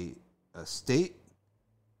a state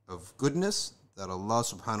of goodness that Allah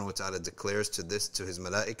subhanahu wa ta'ala declares to his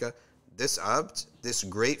malaika, this abd, this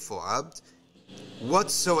grateful abd,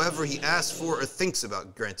 whatsoever he asks for or thinks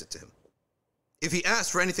about, grant it to him. If he asks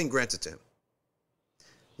for anything, grant it to him.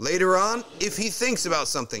 Later on, if he thinks about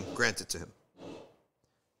something, grant it to him.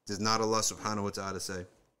 Does not Allah subhanahu wa ta'ala say,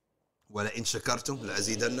 وَلَئِن شَكَرْتُمْ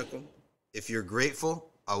لَأَزِيدَنَّكُمْ? If you're grateful,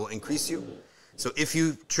 I will increase you. So if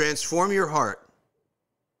you transform your heart,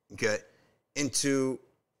 okay, into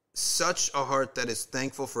such a heart that is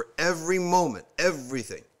thankful for every moment,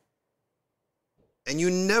 everything, and you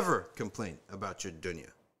never complain about your dunya,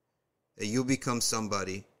 that you'll become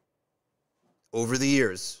somebody, over the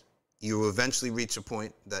years, you will eventually reach a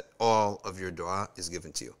point that all of your dua is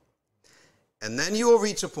given to you. And then you will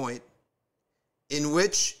reach a point in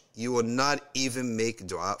which you will not even make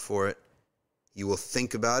dua for it. You will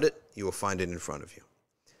think about it. You will find it in front of you.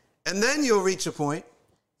 And then you'll reach a point,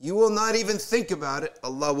 you will not even think about it.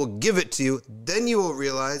 Allah will give it to you. Then you will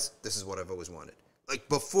realize, this is what I've always wanted. Like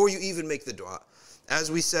before you even make the dua. As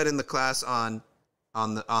we said in the class on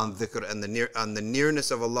dhikr and on the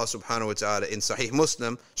nearness of Allah subhanahu wa ta'ala in Sahih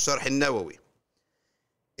Muslim, Sharh al-Nawawi,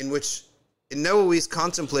 in which Nawawi is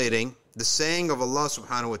contemplating the saying of Allah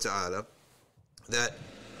subhanahu wa ta'ala that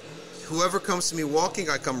whoever comes to me walking,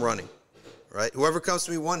 I come running. Right? Whoever comes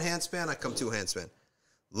to me one handspan, I come two handspan.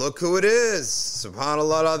 Look who it is.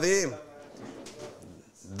 Subhanallah al-Azim.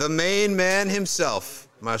 The main man himself.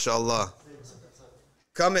 MashaAllah.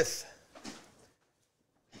 Cometh.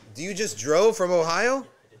 Do you just drove from Ohio?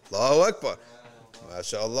 Allahu Akbar.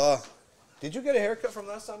 MashaAllah. Did you get a haircut from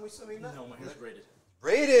last time we saw that? No, my hair's braided.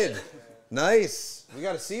 Braided. Nice. We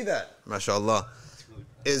got to see that. MashaAllah.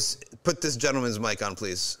 Put this gentleman's mic on,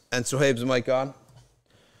 please. And Suhaib's mic on.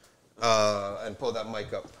 And pull that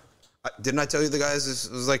mic up. Didn't I tell you the guys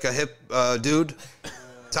was like a hip dude?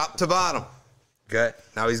 Top to bottom. Okay.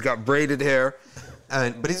 Now he's got braided hair.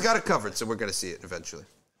 But he's got it covered, so we're going to see it eventually.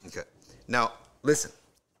 Okay. Now, listen.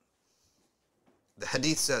 The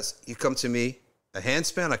hadith says, you come to me a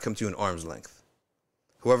handspan, I come to you an arm's length.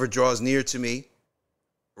 Whoever draws near to me,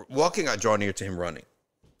 walking, I draw near to him running.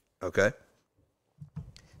 Okay?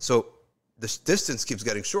 So this distance keeps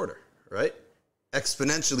getting shorter, right?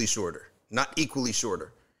 Exponentially shorter, not equally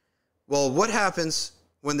shorter. Well, what happens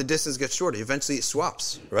when the distance gets shorter? Eventually it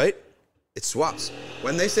swaps, right? It swaps.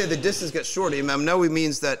 When they say the distance gets shorter, Imam Nawawi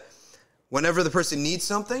means that whenever the person needs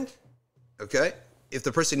something, okay, if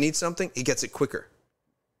the person needs something, he gets it quicker,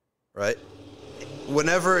 right?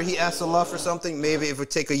 Whenever he asks Allah for something, maybe if it would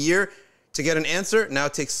take a year to get an answer, now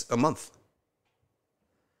it takes a month.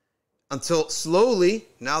 Until slowly,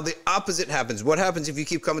 now the opposite happens. What happens if you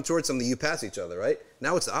keep coming towards something, you pass each other, right?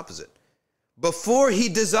 Now it's the opposite. Before he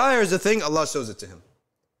desires a thing, Allah shows it to him.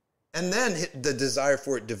 And then the desire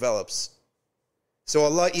for it develops. So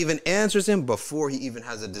Allah even answers him before he even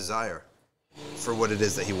has a desire for what it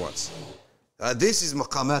is that he wants. This is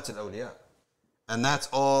maqamat al-awliya. And that's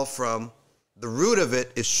all from, the root of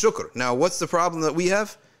it is shukr. Now, what's the problem that we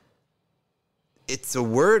have? It's a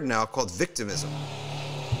word now called victimism.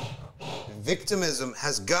 Victimism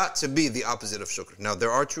has got to be the opposite of shukr. Now,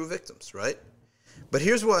 there are true victims, right? But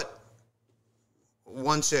here's what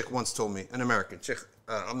one sheikh once told me, an American sheikh.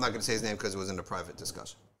 I'm not going to say his name because it was in a private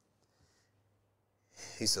discussion.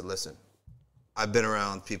 He said, listen, I've been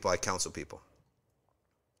around people, I counsel people.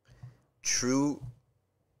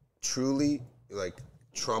 Truly, like,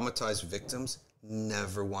 traumatized victims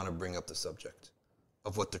never want to bring up the subject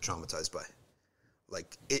of what they're traumatized by.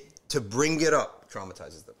 Like, to bring it up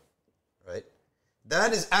traumatizes them, right?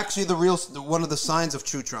 That is actually one of the signs of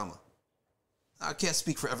true trauma. I can't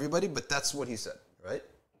speak for everybody, but that's what he said, right?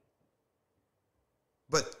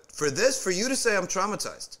 But for you to say I'm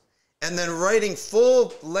traumatized, and then writing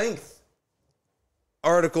full-length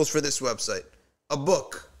articles for this website, a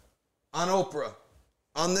book, on Oprah,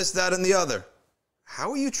 on this, that, and the other,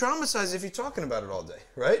 how are you traumatized if you're talking about it all day,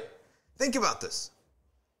 right? Think about this.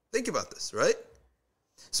 Think about this, right?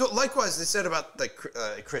 So likewise, they said about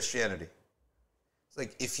Christianity. It's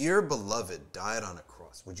like, if your beloved died on a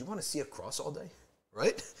cross, would you want to see a cross all day,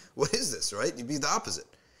 right? What is this, right? You'd be the opposite.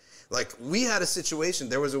 Like, we had a situation,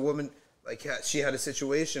 there was a woman, like, she had a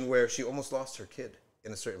situation where she almost lost her kid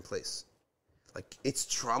in a certain place. Like, it's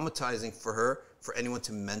traumatizing for her, for anyone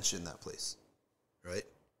to mention that place, right?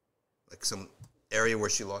 Like some area where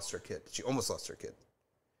she lost her kid. She almost lost her kid.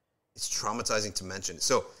 It's traumatizing to mention it.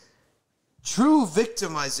 So, true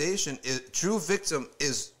victim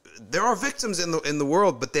is, there are victims in the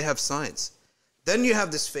world, but they have signs. Then you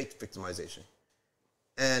have this fake victimization.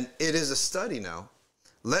 And it is a study now.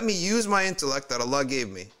 Let me use my intellect that Allah gave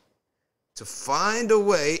me to find a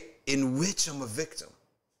way in which I'm a victim,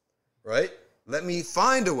 right? Let me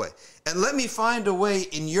find a way. And let me find a way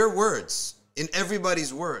in your words, in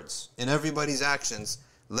everybody's words, in everybody's actions.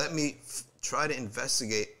 Let me try to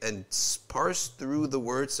investigate and parse through the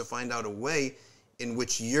words to find out a way in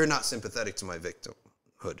which you're not sympathetic to my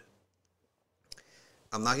victimhood.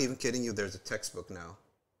 I'm not even kidding you. There's a textbook now.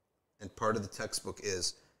 And part of the textbook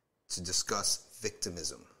is to discuss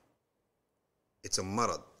victimism. It's a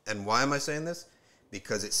marad. And why am I saying this?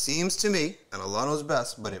 Because it seems to me, and Allah knows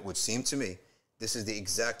best, but it would seem to me, this is the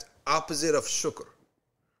exact opposite of shukr,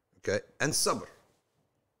 okay, and sabr.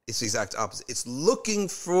 It's the exact opposite. It's looking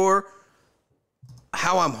for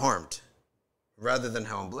how I'm harmed rather than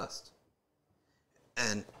how I'm blessed.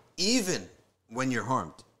 And even when you're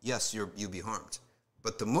harmed, yes, you'll be harmed.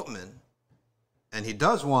 But the mu'min, and he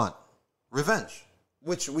does want revenge,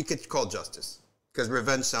 which we could call justice, because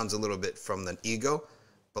revenge sounds a little bit from the ego,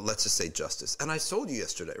 but let's just say justice. And I told you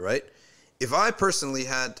yesterday, right? If I personally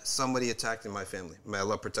had somebody attacking my family, may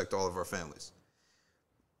Allah protect all of our families,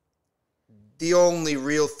 the only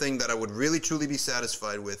real thing that I would really truly be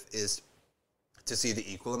satisfied with is to see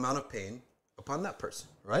the equal amount of pain upon that person,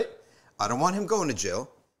 right? I don't want him going to jail,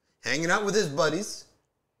 hanging out with his buddies,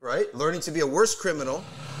 right? Learning to be a worse criminal.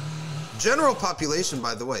 General population,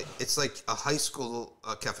 by the way, it's like a high school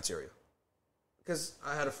cafeteria. Because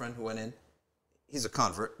I had a friend who went in, he's a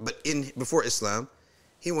convert, but before Islam,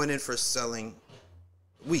 he went in for selling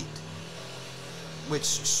weed, which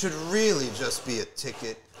should really just be a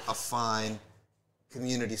ticket, a fine,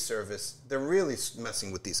 community service. They're really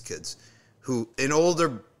messing with these kids who, an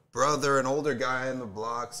older brother, an older guy in the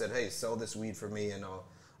block said, hey, sell this weed for me and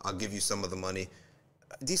I'll give you some of the money.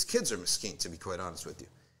 These kids are miskeen, to be quite honest with you.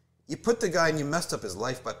 You put the guy and you messed up his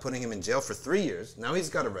life by putting him in jail for 3 years. Now he's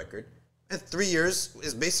got a record. And 3 years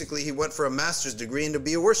is basically he went for a master's degree and to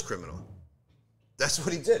be a worse criminal. That's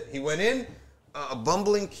what he did. He went in, a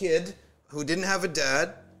bumbling kid who didn't have a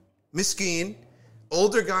dad, miskeen,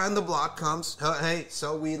 older guy on the block comes, hey,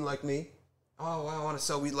 sell weed like me. Oh, I want to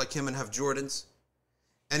sell weed like him and have Jordans.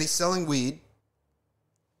 And he's selling weed,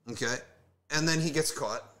 okay? And then he gets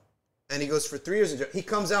caught, and he goes for 3 years in jail. He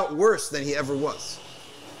comes out worse than he ever was.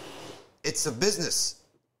 It's a business.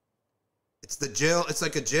 It's the jail. It's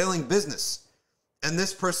like a jailing business. And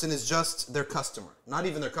this person is just their customer. Not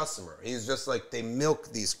even their customer. He's just like, they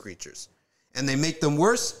milk these creatures. And they make them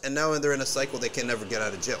worse, and now they're in a cycle they can never get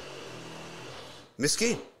out of jail.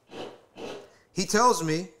 Miskeen. He tells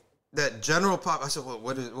me that I said, well,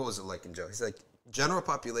 what was it like in jail? He's like, general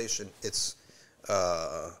population, it's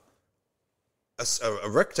a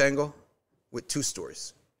rectangle with 2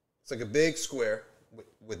 stories. It's like a big square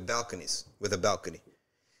with balconies, with a balcony.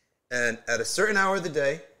 And at a certain hour of the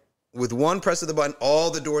day, with one press of the button,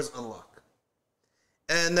 all the doors unlock.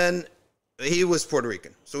 And then he was Puerto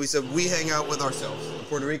Rican. So he said, we hang out with ourselves. The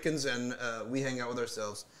Puerto Ricans, and we hang out with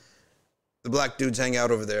ourselves. The black dudes hang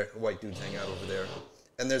out over there. The white dudes hang out over there.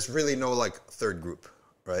 And there's really no, like, third group,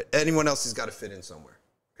 right? Anyone else has got to fit in somewhere,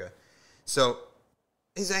 okay? So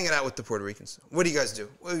he's hanging out with the Puerto Ricans. What do you guys do?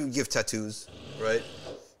 Well, we give tattoos, right?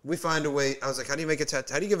 We find a way. I was like, how do you make a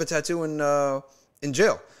tattoo? How do you give a tattoo in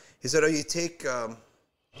jail? He said, you take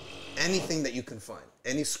anything that you can find,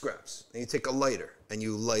 any scraps, and you take a lighter and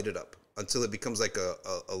you light it up until it becomes like a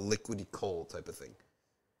liquidy coal type of thing.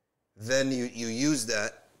 Then you use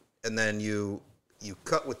that, and then you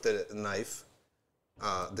cut with the knife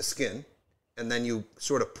the skin, and then you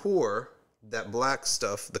sort of pour that black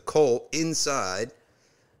stuff, the coal, inside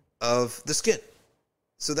of the skin.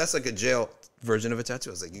 So that's like a jail version of a tattoo.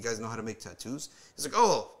 I was like, you guys know how to make tattoos? He's like,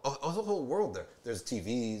 oh, the whole world there. There's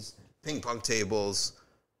TVs, ping pong tables,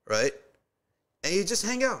 right? And you just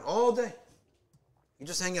hang out all day. You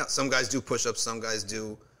just hang out. Some guys do push-ups. Some guys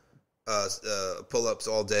do pull-ups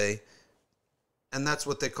all day. And that's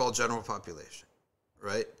what they call general population,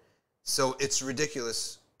 right? So it's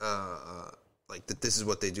ridiculous, like that this is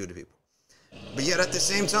what they do to people. But yet at the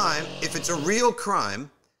same time, if it's a real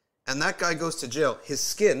crime and that guy goes to jail, his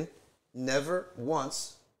skin never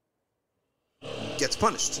once gets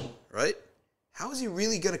punished, right? How is he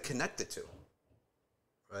really going to connect it to,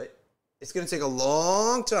 right? It's going to take a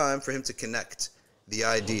long time for him to connect the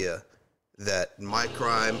idea that my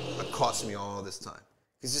crime cost me all this time.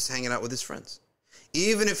 He's just hanging out with his friends.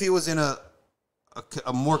 Even if he was in a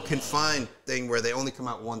more confined thing where they only come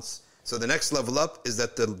out once. So the next level up is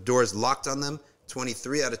that the door is locked on them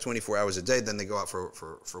 23 out of 24 hours a day. Then they go out for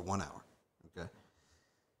 1 hour. Okay.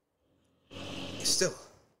 Still,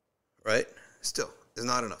 right? Still, it's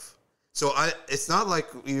not enough. So it's not like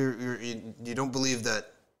you don't believe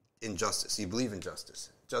that in justice. You believe in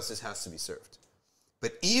justice. Justice has to be served.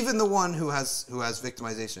 But even the one who has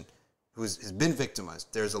victimization, who has been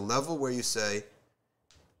victimized, there's a level where you say,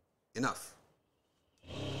 enough.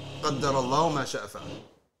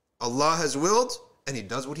 Allah has willed, and He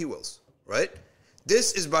does what He wills, right?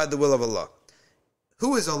 This is by the will of Allah.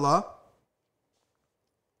 Who is Allah?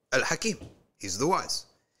 Al-Hakim. He's the wise.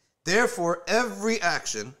 Therefore, every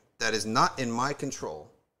action that is not in my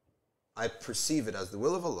control, I perceive it as the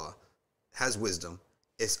will of Allah, has wisdom.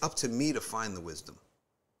 It's up to me to find the wisdom.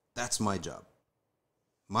 That's my job.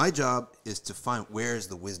 My job is to find where is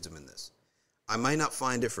the wisdom in this. I might not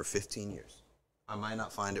find it for 15 years. I might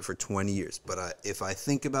not find it for 20 years. But if I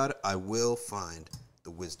think about it, I will find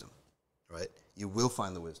the wisdom, right? You will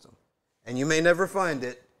find the wisdom. And you may never find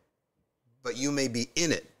it, but you may be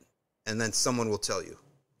in it, and then someone will tell you.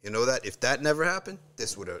 You know that? If that never happened,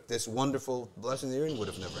 this wonderful blessing you're in would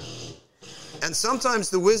have never happened. And sometimes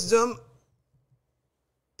the wisdom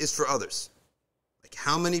is for others. Like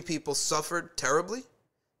how many people suffered terribly?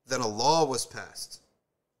 Then a law was passed.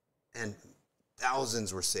 And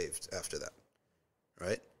thousands were saved after that.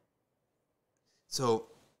 Right? So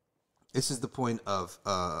this is the point of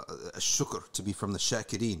a shukr, to be from the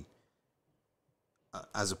shakirin,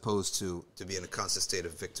 as opposed to be in a constant state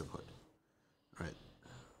of victimhood. Right?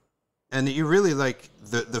 And you really like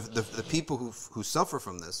the people who suffer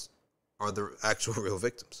from this are the actual real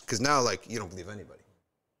victims. Because now, like, you don't believe anybody.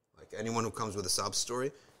 Like anyone who comes with a sob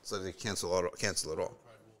story, it's like they cancel it all.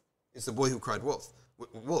 It's the boy who cried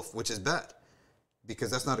wolf, which is bad, because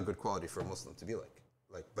that's not a good quality for a Muslim to be like.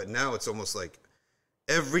 But now it's almost like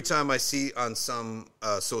every time I see on some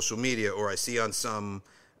social media or I see on some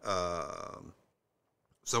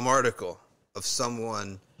article of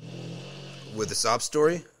someone with a sob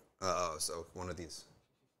story, so one of these,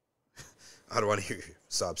 I don't want to hear your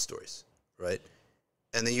sob stories, right?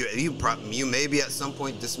 And then you may be at some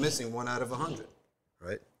point dismissing 1 out of 100,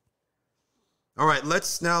 right? All right,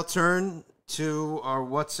 let's now turn to our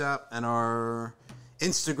WhatsApp and our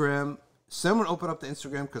Instagram. Someone open up the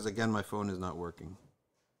Instagram, because again, my phone is not working.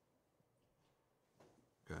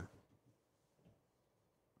 Okay.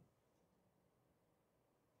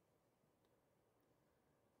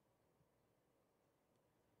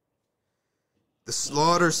 The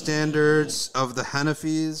slaughter standards of the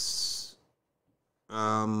Hanafis.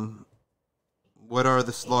 What are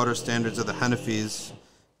the slaughter standards of the Hanafis?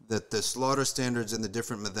 That the slaughter standards in the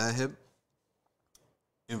different madhahib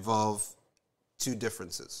involve three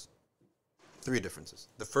differences.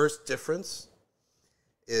 The first difference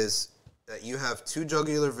is that you have two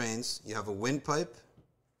jugular veins, you have a windpipe,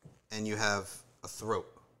 and you have a throat.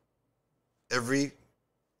 Every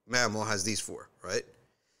mammal has these four, right?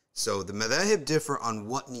 So the madhahib differ on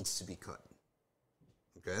what needs to be cut.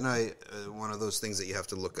 Okay, and one of those things that you have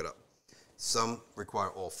to look it up. Some require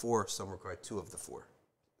all four, some require two of the four.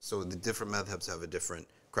 So the different madhabs have a different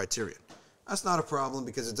criterion. That's not a problem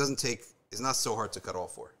because it's not so hard to cut all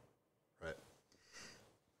four. Right.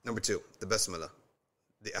 Number two, the basmala.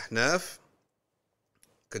 The ahnaf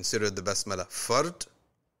consider the basmala fard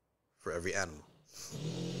for every animal.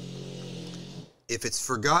 If it's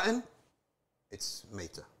forgotten, it's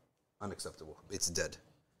meita, unacceptable. It's dead.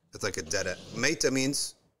 It's like a dead. Meita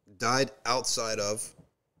means died outside of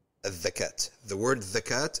a zakat. The word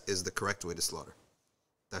zakat is the correct way to slaughter.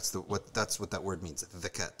 That's what that word means,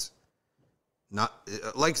 zakat. Not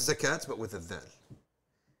like zakat, but with a dhal.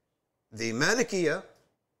 The Malikiya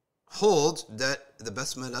hold that the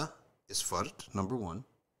basmala is fard, number one.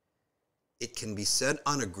 It can be said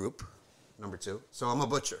on a group, number two. So I'm a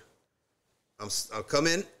butcher. I'll come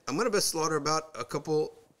in. I'm going to slaughter about a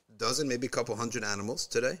couple dozen, maybe a couple hundred animals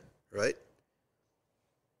today, right?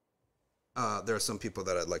 There are some people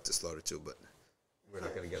that I'd like to slaughter too, but we're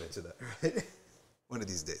not going to get into that, right? One of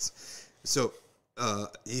these days. So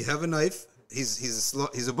you have a knife.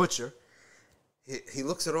 He's a butcher. He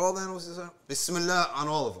looks at all the animals and says, Bismillah on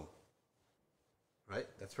all of them. Right?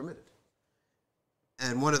 That's permitted.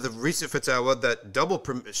 And one of the recent fatwa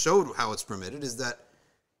that showed how it's permitted is that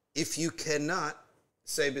if you cannot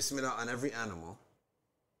say Bismillah on every animal,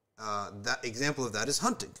 that example of that is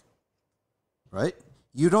hunting. Right?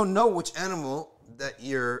 You don't know which animal that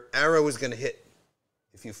your arrow is going to hit.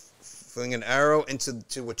 If you fling an arrow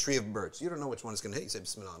into a tree of birds, you don't know which one is going to hit. You say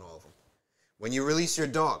Bismillah on all of them. When you release your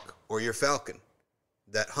dog or your falcon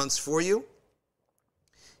that hunts for you,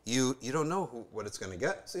 you don't know what it's going to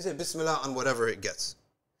get. So you say Bismillah on whatever it gets.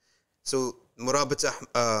 So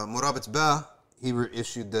Murabit Ba, he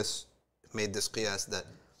made this qiyas that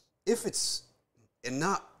if it's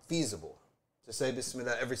not feasible to say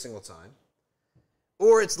Bismillah every single time,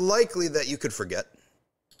 or it's likely that you could forget,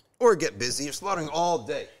 or get busy, you're slaughtering all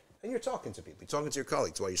day, and you're talking to people, you're talking to your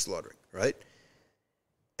colleagues while you're slaughtering, right?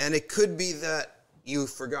 And it could be that you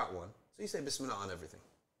forgot one. So you say Bismillah on everything.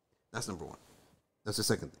 That's number one. That's the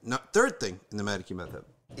second thing. Now, third thing in the Maliki madhab,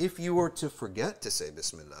 if you were to forget to say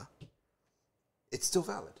Bismillah, it's still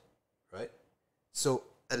valid, right? So,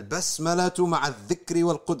 al-basmalatu ma'a-dhikri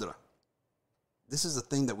wal-qudra. This is a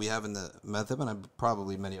thing that we have in the madhab, and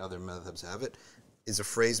probably many other madhabs have it, is a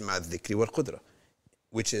phrase ma'a-dhikri wal-qudra,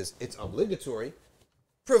 which is, it's obligatory,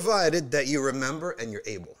 provided that you remember and you're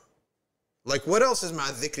able. Like, what else is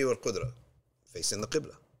ma'a-dhikri wal-qudra? Facing the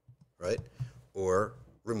qibla, right? Or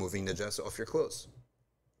removing najasa off your clothes.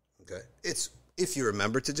 Okay? It's if you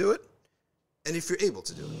remember to do it, and if you're able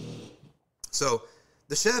to do it. So,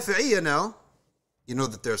 the Shafi'iyya now, you know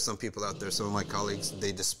that there are some people out there, some of my colleagues,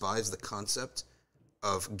 they despise the concept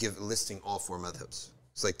of listing all four madhabs.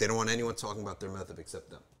 It's like they don't want anyone talking about their madhab except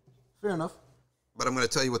them. Fair enough. But I'm going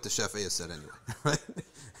to tell you what the Shafi'iyya said anyway, right?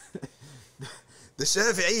 The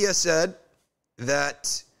Shafi'iyya said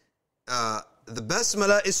that the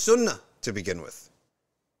basmala is sunnah to begin with.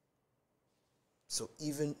 So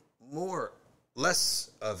even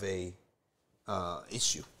less of a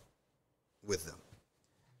issue with them.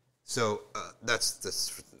 So that's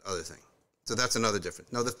this other thing. So that's another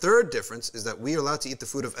difference. Now the third difference is that we are allowed to eat the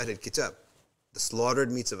food of Ahl al-Kitab, the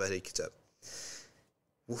slaughtered meats of Ahl al-Kitab.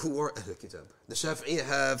 Who are Ahl al-Kitab? The Shafi'iyya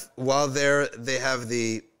have, while they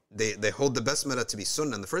hold the basmala to be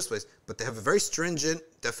sunnah in the first place, but they have a very stringent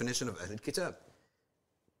definition of Ahl al-Kitab.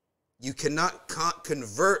 You cannot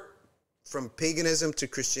convert from paganism to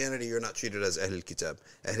Christianity, you're not treated as Ahl al-Kitab.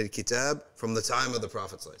 Ahl al-Kitab from the time of the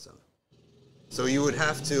Prophet ﷺ. So you would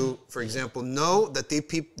have to, for example, know that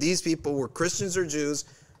these people were Christians or Jews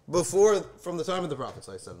from the time of the Prophet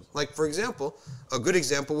ﷺ. Like, for example, a good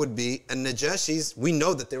example would be, Najashis, we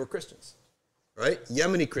know that they were Christians. Right?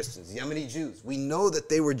 Yemeni Christians, Yemeni Jews. We know that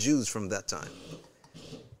they were Jews from that time.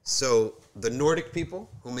 So the Nordic people,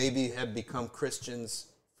 who maybe had become Christians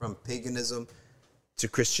from paganism to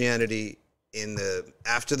Christianity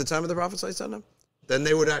after the time of the Prophet ﷺ, then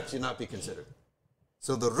they would actually not be considered.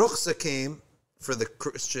 So the rukhsa came for the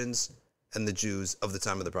Christians and the Jews of the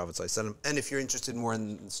time of the Prophet ﷺ. And if you're interested more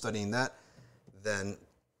in studying that, then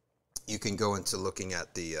you can go into looking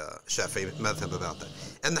at the Shafi'i madhab about that.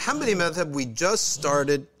 And the Hanbali madhab, we just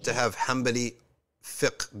started to have Hanbali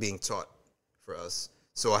fiqh being taught for us.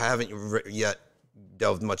 So I haven't yet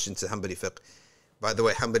delved much into Hanbali fiqh. By the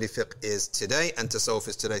way, Hanbali fiqh is today, and Tasawwuf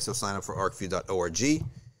is today, so sign up for arcview.org.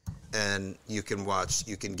 And you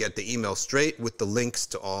can get the email straight with the links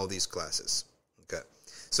to all these classes. Okay.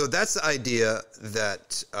 So that's the idea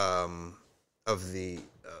that of the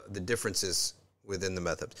differences within the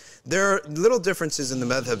madhabs. There are little differences in the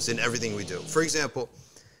madhabs in everything we do. For example,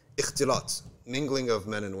 ikhtilat, mingling of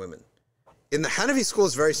men and women. In the Hanafi school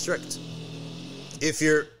is very strict. If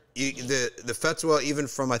the fatwa, even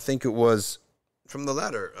from, I think it was from the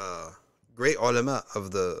latter great ulama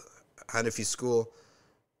of the Hanafi school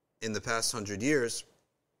in the past 100 years.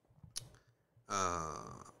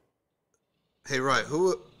 Hey, right,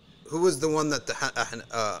 who was the one that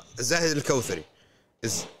Zahid al-Kawthari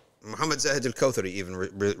is? Muhammad Zahid al-Kawthari even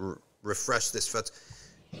refreshed this fatwa.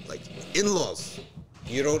 Like, in-laws,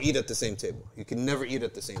 you don't eat at the same table. You can never eat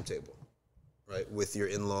at the same table, right? With your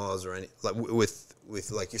in-laws or with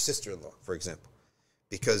like your sister-in-law, for example,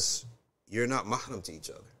 because you're not mahram to each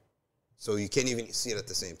other. So you can't even sit at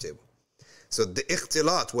the same table. So the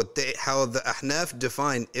ikhtilat, how the Ahnaf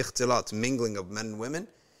define ikhtilat, mingling of men and women,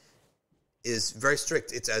 is very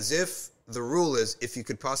strict. It's as if the rule is, if you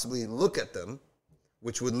could possibly look at them,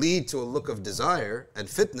 which would lead to a look of desire and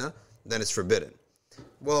fitna, then it's forbidden.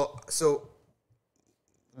 Well, so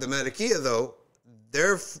the Malikiya, though,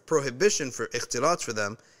 their prohibition for ikhtilat for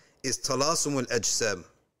them is talasum al-ajsam,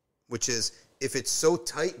 which is if it's so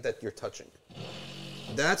tight that you're touching.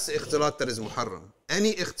 That's the ikhtilat that is muharram.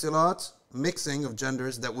 Any ikhtilat, mixing of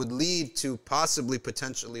genders, that would lead to possibly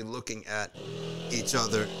potentially looking at each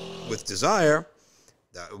other with desire,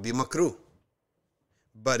 that would be makruh.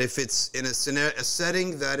 But if it's in a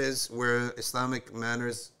setting that is where Islamic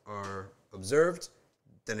manners are observed,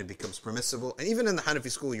 then it becomes permissible. And even in the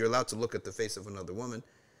Hanafi school, you're allowed to look at the face of another woman.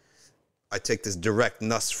 I take this direct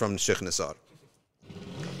nas from Sheikh Nisar.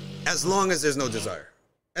 As long as there's no desire.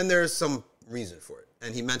 And there's some reason for it.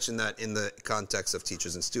 And he mentioned that in the context of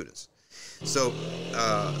teachers and students. So,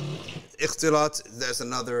 ikhtilat, there's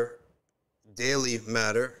another daily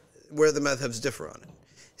matter where the madhabs differ on it.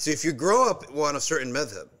 So if you grow up on a certain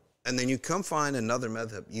madhab, and then you come find another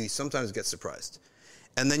madhab, you sometimes get surprised.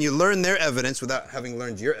 And then you learn their evidence without having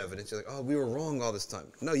learned your evidence. You're like, oh, we were wrong all this time.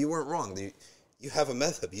 No, you weren't wrong. You have a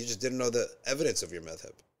madhab. You just didn't know the evidence of your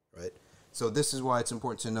madhab, right? So this is why it's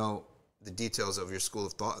important to know the details of your school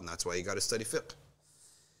of thought, and that's why you got to study fiqh.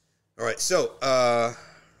 All right, so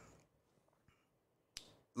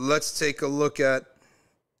let's take a look at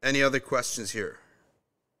any other questions here.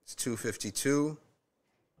 It's 2:52.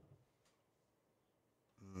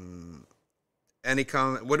 Any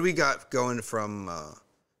comment? What do we got going from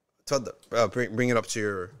bring it up to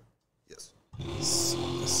your... Yes.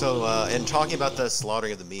 So, in talking about the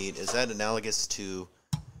slaughtering of the meat, is that analogous to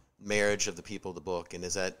marriage of the people of the book, and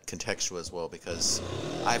is that contextual as well? Because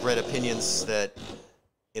I've read opinions that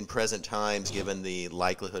in present times, given the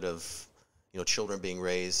likelihood of children being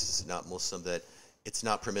raised not Muslim, that it's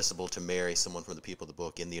not permissible to marry someone from the people of the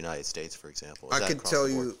book in the United States, for example. I could tell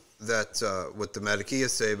you that what the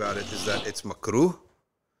Malikiyas say about it is that it's makruh.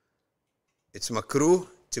 It's makruh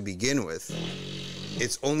to begin with.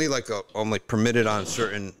 It's only only permitted on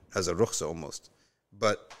certain, as a rukhsa almost.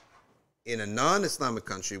 But in a non-Islamic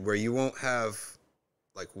country where you won't have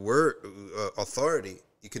authority,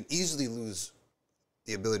 you can easily lose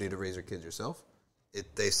the ability to raise your kids yourself.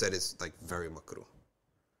 They said it's very makruh.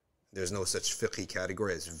 There's no such fiqhi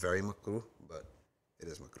category as very makruh, but it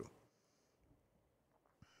is makruh.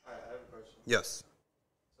 Hi, I have a question. Yes.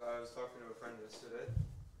 So I was talking to a friend yesterday.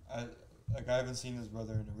 I haven't seen his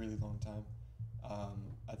brother in a really long time.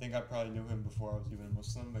 I think I probably knew him before I was even a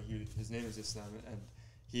Muslim, but his name is Islam, and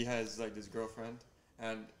he has this girlfriend,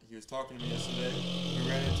 and he was talking to me yesterday. We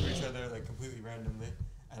ran into each other completely randomly,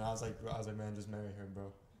 and I was like, man, just marry her,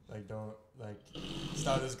 bro. Don't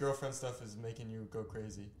stop. This girlfriend stuff is making you go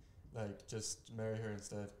crazy. Just marry her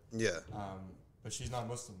instead. Yeah. But she's not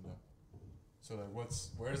Muslim though. So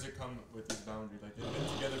where does it come with this boundary? They've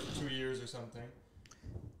been together for 2 years or something.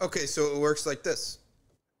 Okay, so it works like this.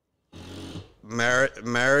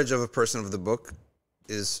 Marriage of a person of the book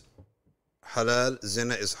is halal,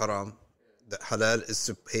 zina is haram. The halal is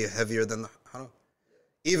heavier than the haram.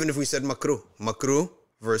 Even if we said makruh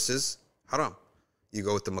versus haram, you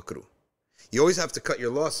go with the makruh. You always have to cut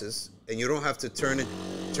your losses, and you don't have to turn it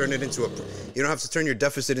into you don't have to turn your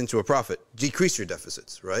deficit into a profit. Decrease your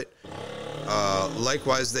deficits, right?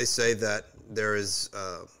 Likewise, they say that there is,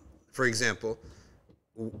 for example,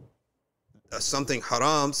 something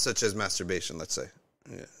haram such as masturbation. Let's say,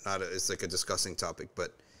 it's a disgusting topic,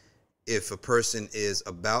 but if a person is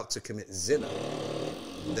about to commit zina,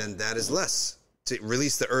 then that is less to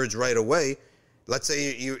release the urge right away. Let's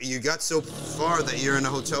say you got so far that you're in a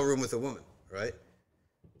hotel room with a woman, right?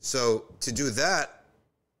 So to do that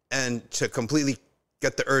and to completely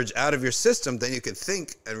get the urge out of your system, then you can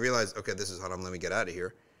think and realize, okay, this is haram, let me get out of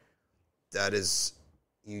here. That is,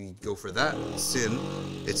 you go for that sin.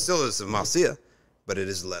 It still is a ma'siyah, but it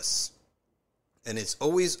is less. And it's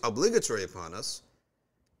always obligatory upon us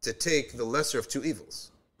to take the lesser of two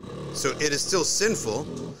evils. So it is still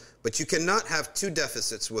sinful, but you cannot have two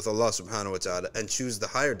deficits with Allah subhanahu wa ta'ala and choose the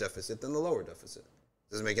higher deficit than the lower deficit.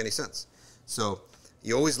 Doesn't make any sense. So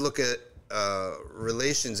you always look at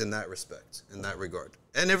relations in that respect, in that regard.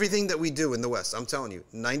 And everything that we do in the West, I'm telling you,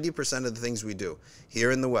 90% of the things we do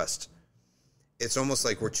here in the West, it's almost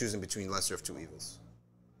like we're choosing between lesser of two evils.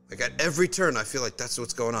 At every turn, I feel like that's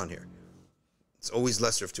what's going on here. It's always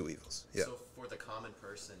lesser of two evils. Yeah. So for the common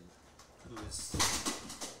person who's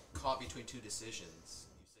caught between two decisions,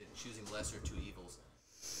 you said choosing lesser of two evils,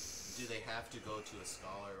 do they have to go to a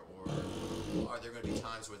scholar, or are there going to be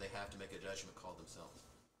times where they have to make a judgment call themselves?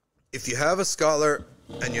 If you have a scholar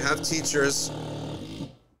and you have teachers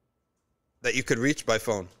that you could reach by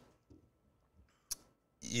phone,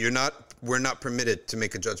 we're not permitted to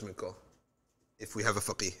make a judgment call if we have a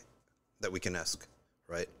faqih that we can ask,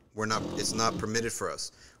 right? It's not permitted for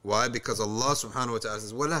us. Why? Because Allah subhanahu wa ta'ala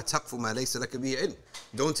says, وَلَا تَقْفُ مَا لَيْسَ لَكَ بِهِ عِلْمٍ.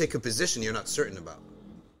 Don't take a position you're not certain about,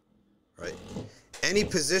 right? Any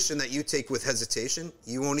position that you take with hesitation,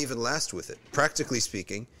 you won't even last with it. Practically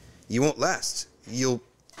speaking, you won't last. You'll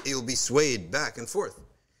be swayed back and forth.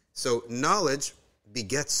 So knowledge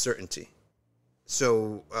begets certainty.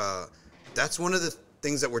 So that's one of the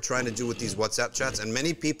things that we're trying to do with these WhatsApp chats. And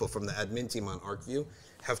many people from the admin team on ArcView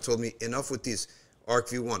have told me, enough with these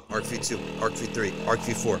ArcView 1, ArcView 2, ArcView 3,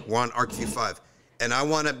 ArcView 4. We're on ArcView 5. And I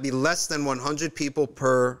want to be less than 100 people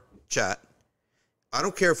per chat. I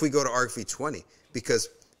don't care if we go to ArcView 20, because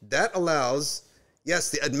that allows, yes,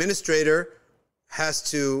 the administrator has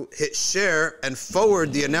to hit share and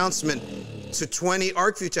forward the announcement to 20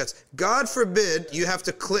 ArcView chats. God forbid you have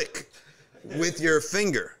to click with your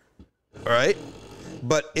finger, all right?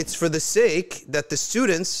 But it's for the sake that the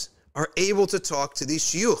students are able to talk to these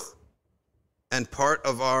shuyukh. And part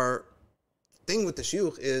of our thing with the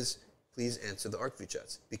shuyukh is, please answer the ArcView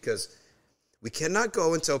chats. Because we cannot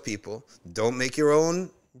go and tell people, don't make your own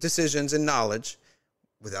decisions and knowledge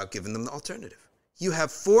without giving them the alternative. You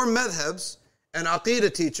have 4 madhabs, an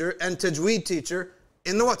aqeedah teacher and tajweed teacher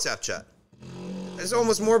in the WhatsApp chat. It's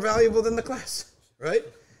almost more valuable than the class, right?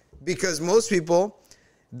 Because most people,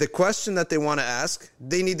 the question that they want to ask,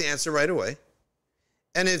 they need the answer right away.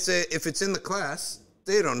 And if it's in the class,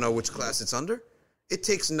 they don't know which class it's under. It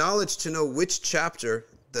takes knowledge to know which chapter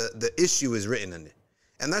the issue is written in it.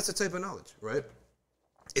 And that's a type of knowledge, right?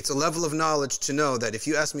 It's a level of knowledge to know that if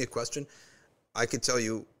you ask me a question, I could tell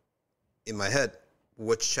you in my head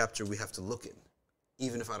which chapter we have to look in,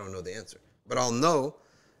 even if I don't know the answer. But I'll know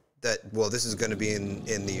that, well, this is going to be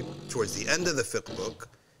towards the end of the fiqh book,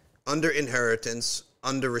 under inheritance,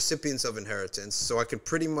 under recipients of inheritance. So I can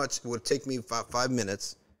pretty much, it would take me 5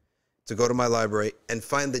 minutes to go to my library and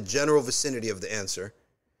find the general vicinity of the answer,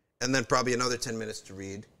 and then probably another 10 minutes to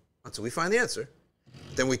read until we find the answer.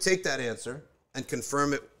 Then we take that answer and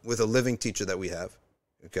confirm it with a living teacher that we have,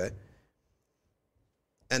 okay?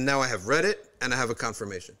 And now I have read it, and I have a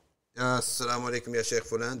confirmation. Assalamu alaikum ya Shaykh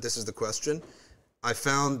Fulan. This is the question. I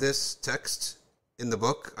found this text in the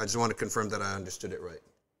book. I just want to confirm that I understood it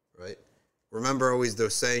right? Remember always the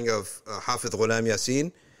saying of Hafidh Ghulam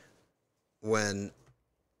Yasin when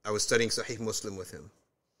I was studying Sahih Muslim with him.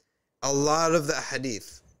 A lot of the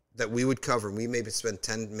hadith that we would cover, we maybe spend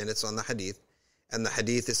 10 minutes on the hadith, and the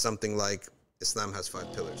hadith is something like, Islam has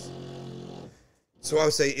 5 pillars. So I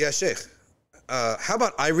would say, yeah, Shaykh, how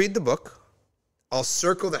about I read the book, I'll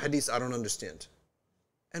circle the hadiths I don't understand,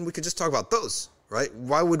 and we could just talk about those, right?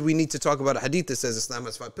 Why would we need to talk about a hadith that says Islam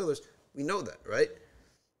has 5 pillars? We know that, right?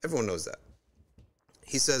 Everyone knows that.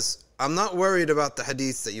 He says, I'm not worried about the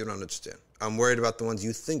hadiths that you don't understand. I'm worried about the ones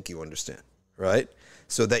you think you understand, right?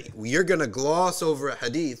 So that you're going to gloss over a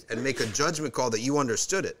hadith and make a judgment call that you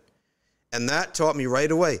understood it. And that taught me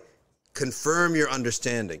right away, confirm your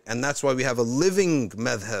understanding. And that's why we have a living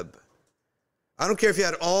madhab. I don't care if you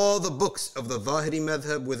had all the books of the Zahiri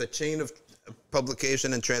madhab with a chain of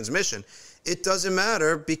publication and transmission. It doesn't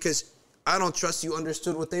matter, because I don't trust you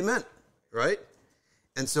understood what they meant, right?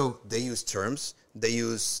 And so they use terms, they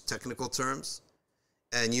use technical terms,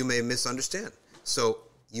 and you may misunderstand. So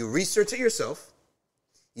you research it yourself.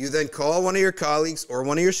 You then call one of your colleagues or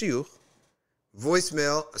one of your shuyukh,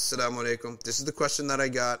 voicemail, Assalamu alaikum. This is the question that I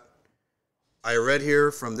got. I read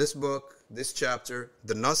here from this book, this chapter,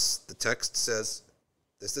 the nas, the text says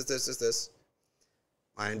this.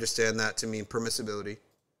 I understand that to mean permissibility.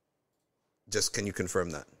 Just can you confirm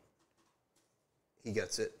that? He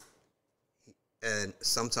gets it. And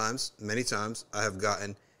sometimes, many times, I have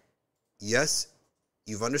gotten, yes,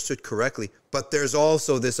 you've understood correctly, but there's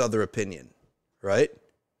also this other opinion, right?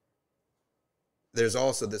 There's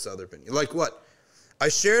also this other opinion. Like what? I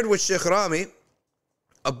shared with Sheikh Rami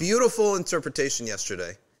a beautiful interpretation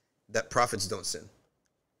yesterday that prophets don't sin.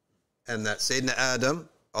 And that Sayyidina Adam,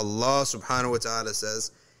 Allah subhanahu wa ta'ala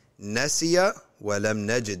says, Nasiya wa lam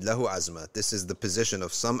najid lahu azma. This is the position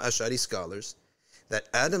of some Ash'ari scholars, that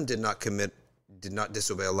Adam did not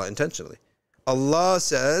disobey Allah intentionally. Allah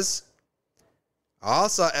says,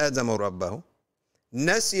 Asa Adamu Rabbahu,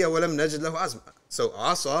 Nasiya wa lam najid lahu azma. So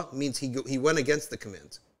Asa means he went against the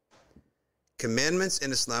command. Commandments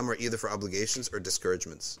in Islam are either for obligations or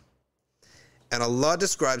discouragements. And Allah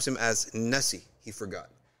describes him as Nasi, he forgot.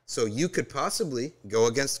 So you could possibly go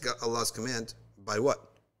against Allah's command by what?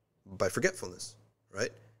 By forgetfulness, right?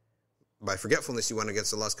 By forgetfulness, you went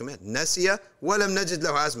against Allah's command. Nasiya walam najid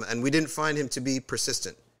lahu azma, and we didn't find him to be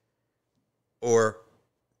persistent or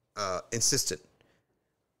insistent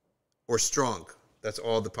or strong. That's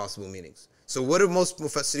all the possible meanings. So what do most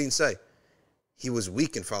mufassirin say? He was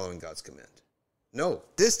weak in following God's command. No,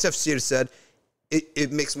 this tafsir said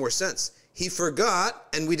it makes more sense. He forgot,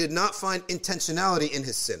 and we did not find intentionality in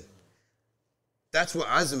his sin. That's what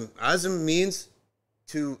azm. Azm means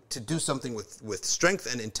to do something with strength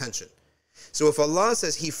and intention. So if Allah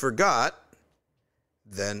says he forgot,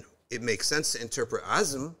 then it makes sense to interpret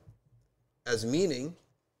azm as meaning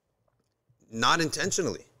not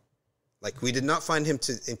intentionally. Like we did not find him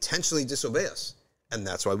to intentionally disobey us. And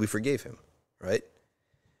that's why we forgave him, right?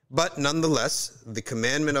 But nonetheless, the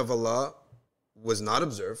commandment of Allah was not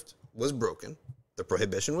observed, was broken. The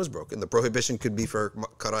prohibition was broken. The prohibition could be for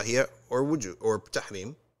karahiyah or wujud or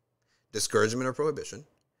tahrim, discouragement or prohibition.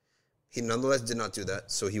 He nonetheless did not do that,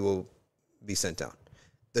 so he will be sent down.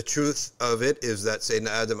 The truth of it is that Sayyidina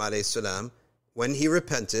Adam alayhi salam, when he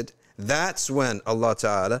repented, that's when Allah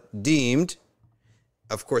Ta'ala deemed,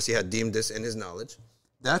 of course he had deemed this in his knowledge,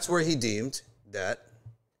 that's where he deemed that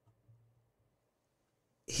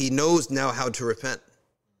he knows now how to repent.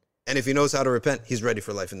 And if he knows how to repent, he's ready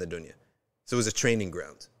for life in the dunya. So it was a training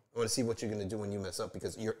ground. I want to see what you're going to do when you mess up,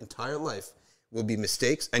 because your entire life will be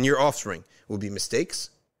mistakes, and your offspring will be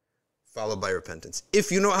mistakes followed by repentance.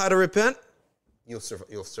 If you know how to repent, you'll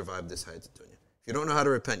survive this hayat dunya. If you don't know how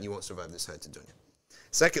to repent, you won't survive this hayat dunya.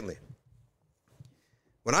 Secondly,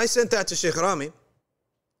 when I sent that to Sheikh Rami,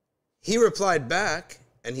 he replied back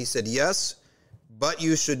and he said, yes, but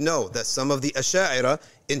you should know that some of the Asha'ira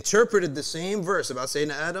interpreted the same verse about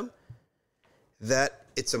Sayyidina Adam, that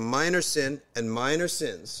it's a minor sin and minor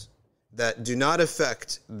sins that do not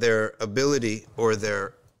affect their ability or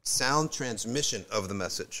their sound transmission of the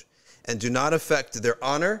message and do not affect their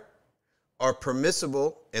honor are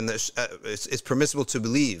permissible, and it's permissible to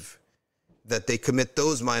believe that they commit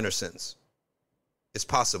those minor sins. It's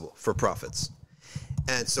possible for prophets.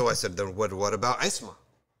 And so I said, then what about Isma?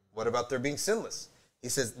 What about their being sinless? He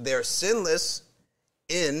says they're sinless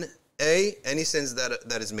in any sins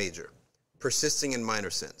that is major, persisting in minor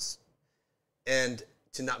sins, and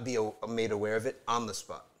to not be made aware of it on the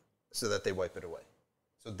spot so that they wipe it away.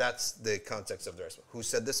 So that's the context of their Isma. Who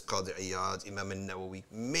said this? Qadi Iyad, Imam al-Nawawi,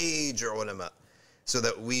 major ulama. So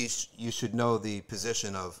that you should know the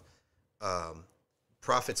position of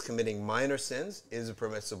prophets committing minor sins is a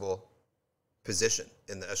permissible position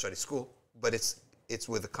in the Ash'ari school, but it's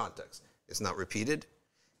with a context. It's not repeated.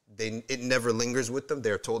 It never lingers with them.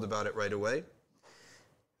 They're told about it right away.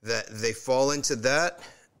 That they fall into that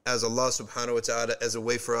as Allah subhanahu wa ta'ala as a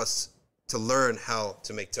way for us to learn how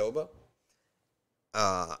to make tawbah.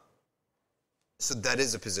 So that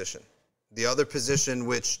is a position. The other position,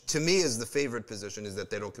 which to me is the favorite position, is that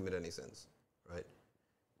they don't commit any sins, right?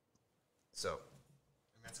 So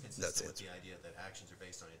and that's consistent with the idea that actions are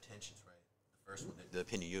based on intentions, right? The first one, the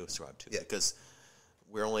opinion you ascribe to, because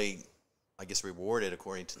we're only, I guess, rewarded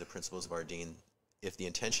according to the principles of our deen if the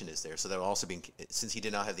intention is there. So that will also be, since he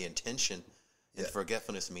did not have the intention, and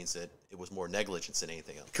forgetfulness means that it was more negligence than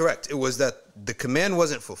anything else. Correct. It was that the command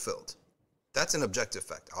wasn't fulfilled. That's an objective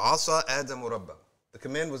fact. Asa Al-Murabitun. The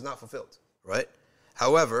command was not fulfilled, right?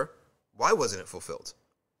 However, why wasn't it fulfilled?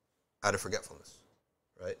 Out of forgetfulness,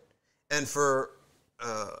 right? And for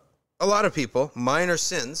a lot of people, minor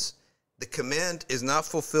sins, the command is not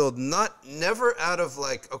fulfilled, never out of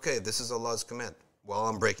like, okay, this is Allah's command, while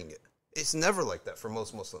I'm breaking it. It's never like that for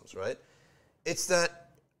most Muslims, right? It's that,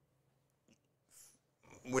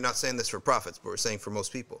 we're not saying this for prophets, but we're saying for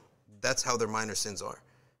most people. That's how their minor sins are.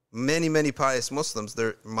 Many, many pious Muslims,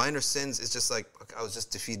 their minor sins is just like, I was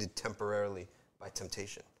just defeated temporarily by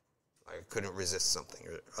temptation. I couldn't resist something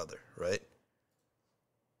or other, right?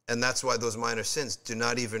 And that's why those minor sins do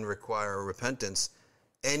not even require repentance.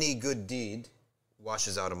 Any good deed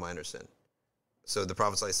washes out a minor sin. So the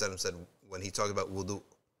Prophet ﷺ said, when he talked about wudu,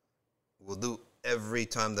 every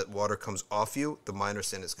time that water comes off you, the minor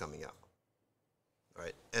sin is coming out.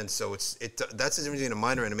 Right? And so that's the difference between a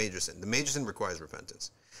minor and a major sin. The major sin requires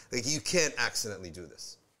repentance. Like, you can't accidentally do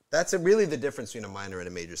this. That's really the difference between a minor and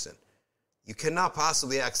a major sin. You cannot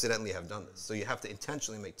possibly accidentally have done this. So you have to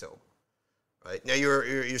intentionally make tawbah. Right? Now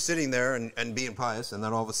you're sitting there and being pious, and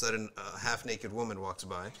then all of a sudden a half-naked woman walks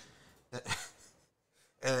by.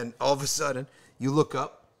 And all of a sudden you look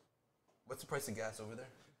up. What's the price of gas over there?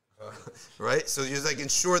 Right? So you like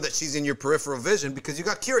ensure that she's in your peripheral vision because you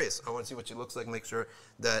got curious. I want to see what she looks like, make sure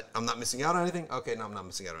that I'm not missing out on anything. Okay, no, I'm not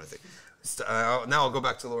missing out on anything. Now I'll go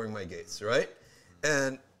back to lowering my gaze, right?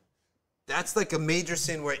 And that's like a major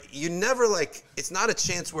sin where you never like, it's not a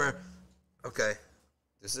chance where, okay,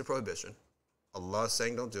 this is a prohibition. Allah is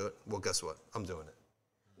saying don't do it. Well, guess what? I'm doing it.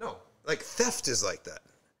 No, like theft is like that.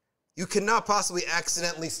 You cannot possibly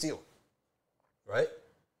accidentally steal, right?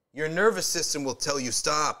 Your nervous system will tell you,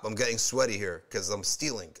 stop, I'm getting sweaty here because I'm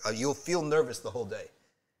stealing. You'll feel nervous the whole day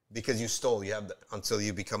because you stole. You have that until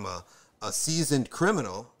you become a seasoned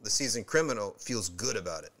criminal. The seasoned criminal feels good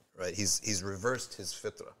about it, right? He's reversed his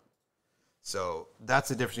fitrah. So that's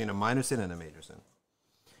the difference between a minor sin and a major sin.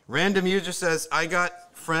 Random user says, I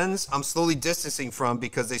got friends I'm slowly distancing from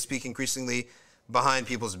because they speak increasingly behind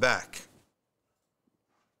people's back.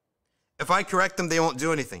 If I correct them, they won't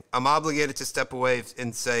do anything. I'm obligated to step away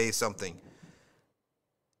and say something.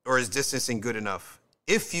 Or is distancing good enough?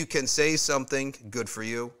 If you can say something, good for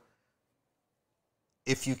you.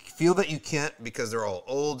 If you feel that you can't because they're all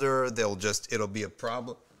older, it'll be a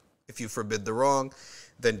problem. If you forbid the wrong,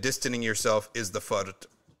 then distancing yourself is the fard.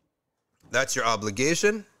 That's your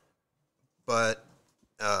obligation, but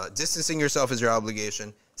distancing yourself is your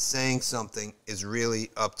obligation. Saying something is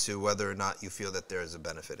really up to whether or not you feel that there is a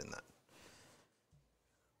benefit in that.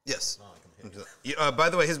 Yes. By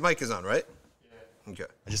the way, his mic is on, right? Yeah. Okay.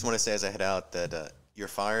 I just want to say as I head out that you're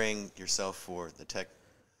firing yourself for the tech.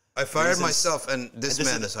 I fired myself, and this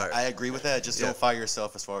man is hired. I agree with that. Just don't fire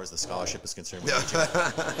yourself as far as the scholarship is concerned. Yeah.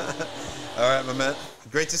 All right, my man.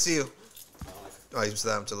 Great to see you.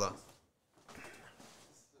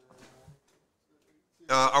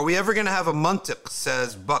 Are we ever going to have a muntiq,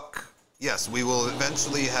 says Buck? Yes, we will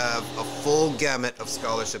eventually have a full gamut of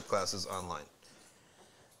scholarship classes online.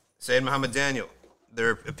 Sayyid Muhammad Daniel,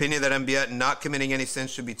 their opinion that NBF not committing any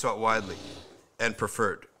sins should be taught widely and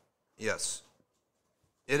preferred. Yes,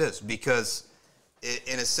 it is, because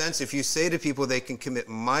in a sense, if you say to people they can commit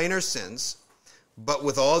minor sins, but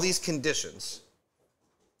with all these conditions,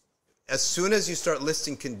 as soon as you start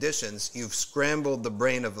listing conditions, you've scrambled the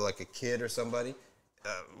brain of like a kid or somebody.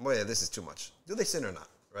 Boy, this is too much. Do they sin or not,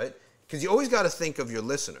 right? Because you always got to think of your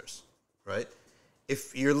listeners, right?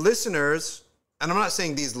 If your listeners, and I'm not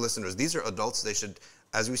saying these listeners, these are adults, they should,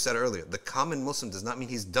 as we said earlier, the common Muslim does not mean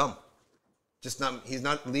he's dumb. He's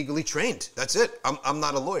not legally trained. That's it. I'm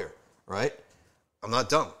not a lawyer, right? I'm not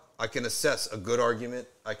dumb. I can assess a good argument.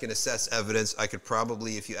 I can assess evidence. I could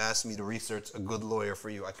probably, if you asked me to research a good lawyer for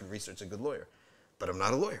you, I could research a good lawyer. But I'm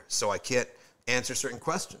not a lawyer, so I can't answer certain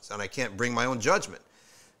questions, and I can't bring my own judgment.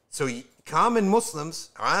 So common Muslims,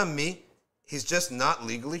 me, he's just not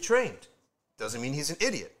legally trained. Doesn't mean he's an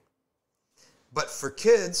idiot. But for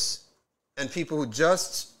kids and people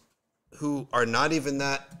who are not even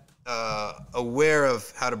that aware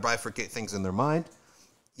of how to bifurcate things in their mind,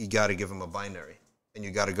 you got to give them a binary. And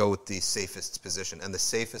you got to go with the safest position. And the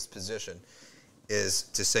safest position is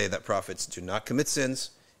to say that prophets do not commit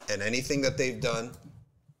sins, and anything that they've done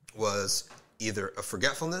was either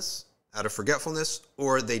out of forgetfulness,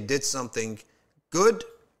 or they did something good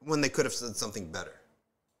when they could have said something better.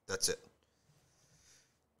 That's it.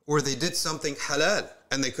 Or they did something halal,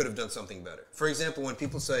 and they could have done something better. For example, when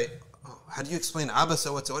people say, how do you explain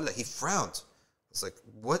abasa wa tawalla? He frowned. It's like,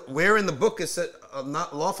 what? Where in the book is it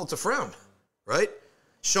not lawful to frown? Right?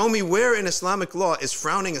 Show me where in Islamic law is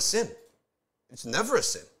frowning a sin. It's never a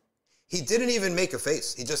sin. He didn't even make a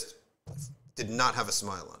face. He just did not have a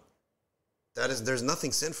smile on. There's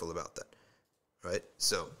nothing sinful about that. Right?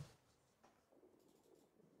 So,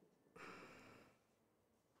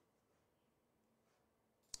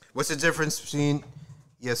 what's the difference between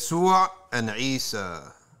Yeshua and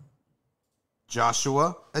Isa?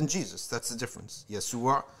 Joshua and Jesus. That's the difference.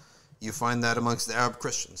 Yeshua, you find that amongst the Arab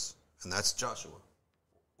Christians, and that's Joshua.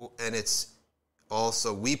 And it's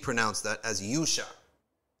also, we pronounce that as Yusha.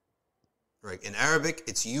 Right? In Arabic,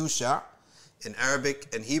 it's Yusha. In Arabic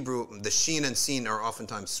and Hebrew, the sheen and seen are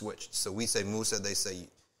oftentimes switched. So we say Musa, they say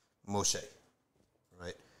Moshe.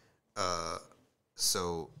 Right?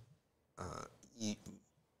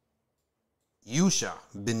 Yusha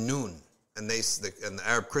bin Nun. And the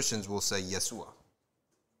Arab Christians will say Yeshua.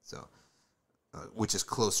 So, which is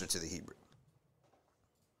closer to the Hebrew.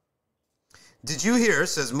 Did you hear,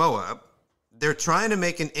 says Moab, they're trying to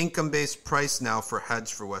make an income-based price now for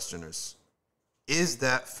Hajj for Westerners. Is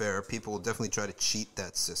that fair? People will definitely try to cheat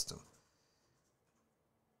that system.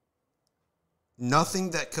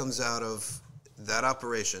 Nothing that comes out of that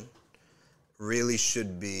operation really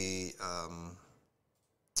should be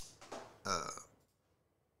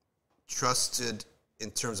trusted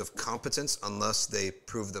in terms of competence unless they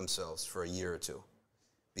prove themselves for a year or two.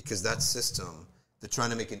 Because that system, they're trying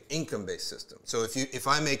to make an income-based system. So if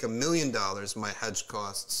I make $1 million, my hedge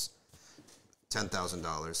costs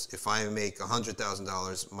 $10,000. If I make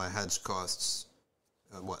 $100,000, my hedge costs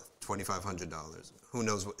 $2,500. Who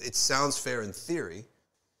knows? It sounds fair in theory,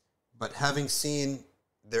 but having seen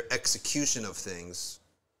their execution of things,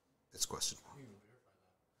 it's questionable.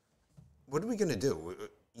 What are we going to do?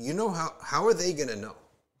 You know, how are they going to know?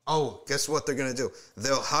 Oh, guess what they're going to do?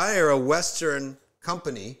 They'll hire a Western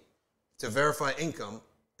company to verify income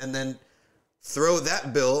and then throw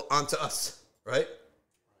that bill onto us, right?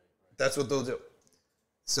 That's what they'll do.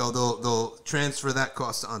 So they'll transfer that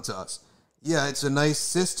cost onto us. Yeah, it's a nice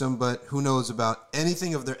system, but who knows about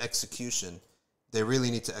anything of their execution. They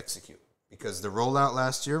really need to execute, because the rollout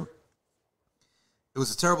last year, it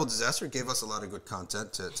was a terrible disaster. It gave us a lot of good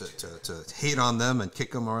content to hate on them and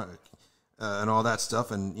kick them and all that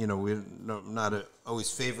stuff. And, you know, we're not always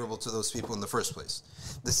favorable to those people in the first place.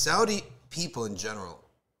 The Saudi people in general,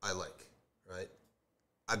 I like, right?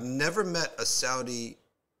 I've never met a Saudi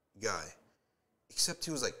guy, except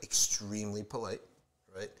he was like extremely polite,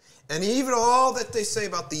 right? And even all that they say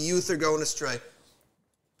about the youth are going astray,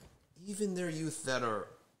 even their youth that are,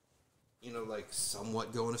 you know, like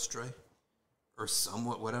somewhat going astray or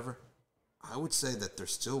somewhat whatever, I would say that they're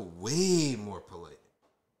still way more polite.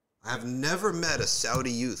 I have never met a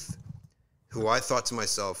Saudi youth who I thought to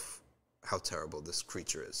myself, how terrible this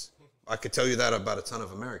creature is. I could tell you that about a ton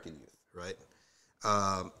of American youth, right?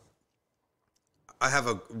 I have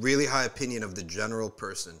a really high opinion of the general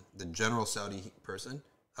person, the general Saudi person.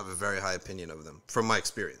 I have a very high opinion of them from my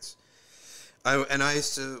experience. My family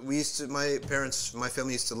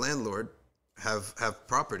used to landlord, have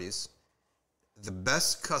properties. The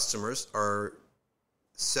best customers are,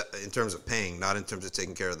 in terms of paying, not in terms of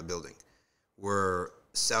taking care of the building, were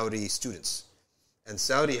Saudi students. And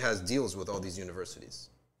Saudi has deals with all these universities.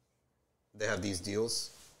 They have these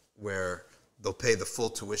deals where they'll pay the full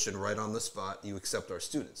tuition right on the spot. You accept our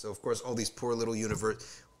students. So, of course, all these poor little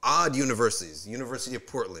odd universities, University of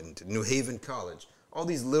Portland, New Haven College, all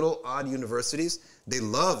these little odd universities, they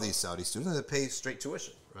love these Saudi students. They pay straight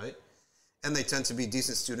tuition, right? And they tend to be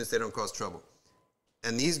decent students. They don't cause trouble.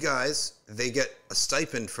 And these guys, they get a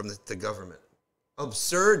stipend from the government.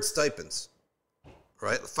 Absurd stipends,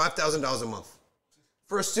 right? $5,000 a month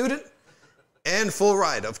for a student and full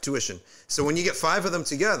ride of tuition. So when you get 5 of them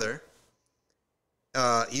together,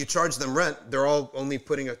 you charge them rent. They're all only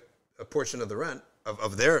putting a portion of the rent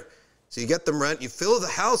of their. So you get them rent. You fill the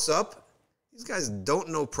house up. These guys don't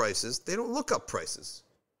know prices. They don't look up prices.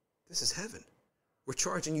 This is heaven. We're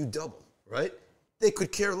charging you double, right? They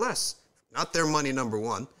could care less. Not their money, number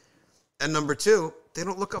one. And number two, they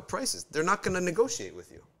don't look up prices. They're not going to negotiate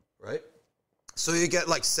with you, right? So you get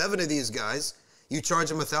like 7 of these guys. You charge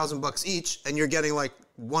them $1,000 each, and you're getting like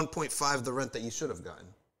 1.5 the rent that you should have gotten.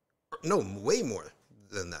 No, way more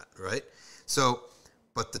than that, right? So,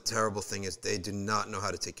 but the terrible thing is they do not know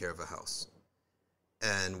how to take care of a house.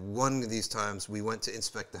 And one of these times we went to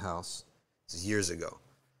inspect the house. This is years ago.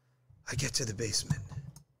 I get to the basement.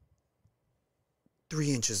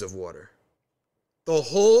 3 inches of water. The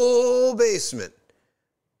whole basement.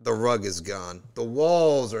 The rug is gone. The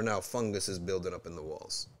walls are now, fungus is building up in the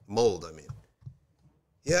walls. Mold, I mean.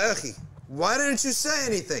 Yeah, why didn't you say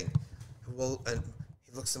anything? Well, and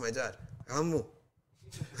he looks at my dad. Amu,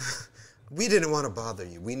 we didn't want to bother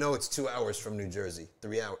you. We know it's 2 hours from New Jersey,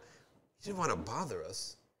 3 hours. You didn't want to bother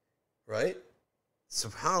us, right?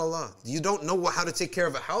 SubhanAllah. You don't know how to take care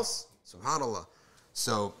of a house? SubhanAllah.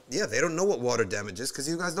 So, yeah, they don't know what water damage is because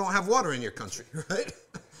you guys don't have water in your country, right?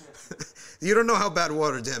 You don't know how bad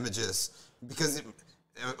water damage is because,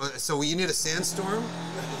 so you need a sandstorm,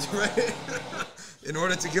 right? In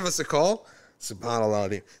order to give us a call?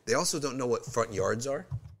 SubhanAllah. They also don't know what front yards are.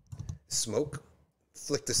 Smoke,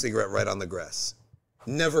 flick the cigarette right on the grass.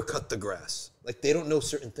 Never cut the grass. Like, they don't know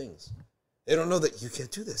certain things. They don't know that you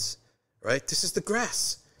can't do this, right? This is the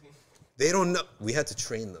grass. They don't know. We had to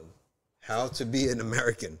train them how to be an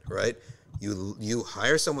American, right? You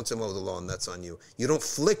hire someone to mow the lawn, that's on you. You don't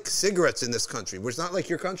flick cigarettes in this country. It's not like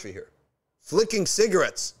your country here. Flicking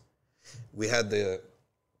cigarettes. We had the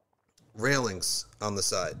railings on the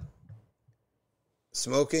side.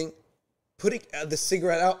 Smoking, putting the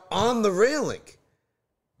cigarette out on the railing.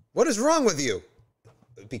 What is wrong with you?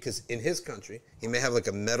 Because in his country, he may have like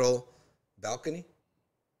a metal balcony,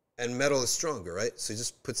 and metal is stronger, right? So he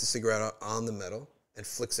just puts the cigarette out on the metal and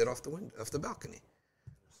flicks it off the window, off the balcony.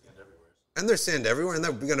 And there's sand everywhere, and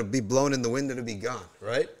they're going to be blown in the wind and it'll be gone,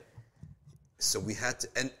 right? So we had to,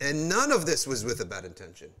 and none of this was with a bad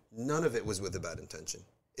intention. None of it was with a bad intention.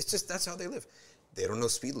 It's just that's how they live. They don't know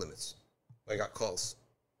speed limits. I got calls.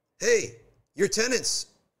 Hey, your tenant's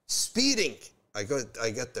speeding. I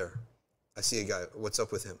get there. I see a guy. What's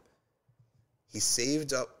up with him? He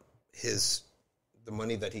saved up the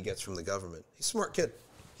money that he gets from the government. He's a smart kid.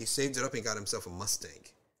 He saved it up and got himself a Mustang.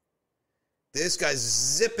 This guy's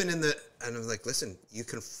zipping and I'm like, listen, you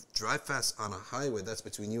can drive fast on a highway that's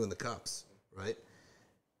between you and the cops, right?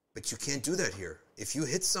 But you can't do that here. If you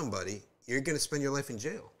hit somebody, you're going to spend your life in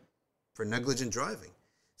jail for negligent driving.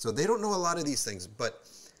 So they don't know a lot of these things, but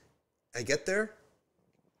I get there,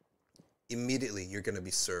 immediately you're going to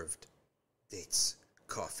be served dates,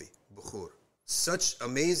 coffee, bukhur. Such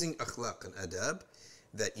amazing akhlaq and adab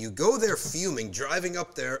that you go there fuming, driving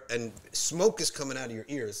up there, and smoke is coming out of your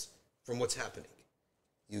ears from what's happening.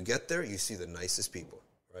 You get there, you see the nicest people,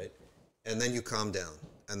 right? And then you calm down,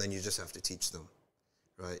 and then you just have to teach them,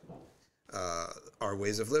 right? Our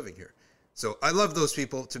ways of living here. So I love those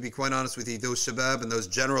people, to be quite honest with you. Those shabab and those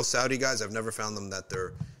general Saudi guys, I've never found them that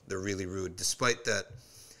they're really rude, despite that,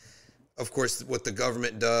 of course, what the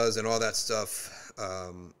government does and all that stuff,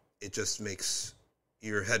 it just makes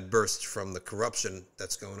your head burst from the corruption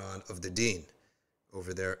that's going on of the deen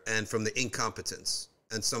over there and from the incompetence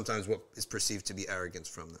and sometimes what is perceived to be arrogance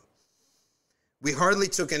from them. We hardly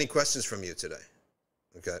took any questions from you today,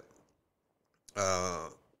 okay?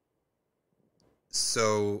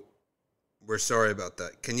 So we're sorry about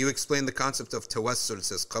that. Can you explain the concept of tawassul,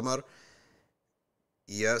 says Qamar?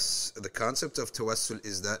 Yes, the concept of tawassul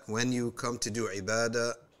is that when you come to do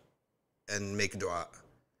ibadah and make dua,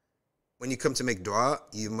 when you come to make dua,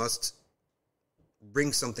 you must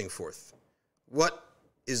bring something forth. What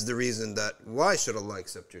is the reason why should Allah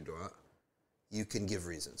accept your dua? You can give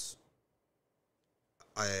reasons.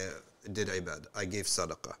 I did ibadah. I gave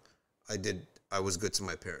sadaqah. I was good to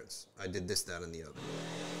my parents. I did this, that, and the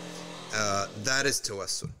other. That is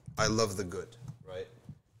tawassul. I love the good, right?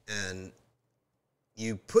 And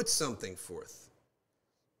you put something forth.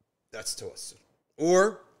 That's tawassul.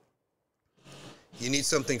 Or you need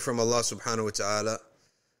something from Allah subhanahu wa ta'ala,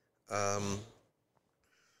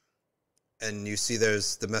 and you see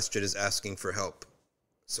the masjid is asking for help.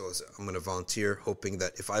 So I'm going to volunteer, hoping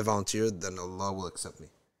that if I volunteer, then Allah will accept me,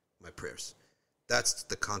 my prayers. That's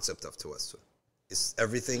the concept of tawassul.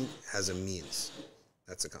 Everything has a means.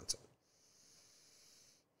 That's the concept.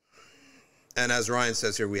 And as Ryan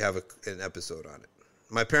says here, we have an episode on it.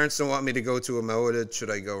 My parents don't want me to go to a mawlid.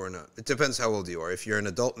 Should I go or not? It depends how old you are. If you're an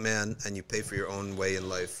adult man and you pay for your own way in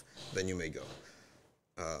life, then you may go.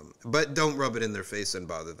 But don't rub it in their face and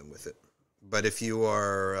bother them with it. But if you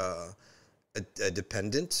are a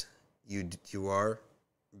dependent, you are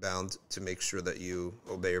bound to make sure that you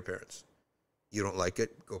obey your parents. You don't like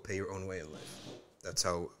it, go pay your own way in life. That's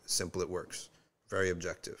how simple it works. Very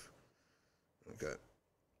objective. Okay.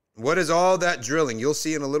 What is all that drilling? You'll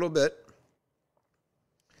see in a little bit.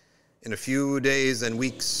 In a few days and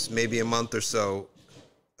weeks, maybe a month or so,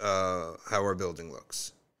 how our building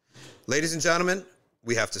looks. Ladies and gentlemen,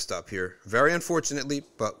 we have to stop here. Very unfortunately,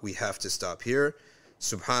 but we have to stop here.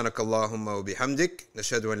 سبحانك اللهم وبحمدك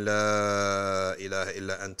نشهد أن لا إله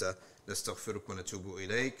إلا أنت نستغفرك ونتوب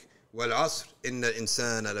إليك والعصر إن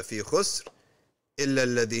الإنسان لفي خسر إلا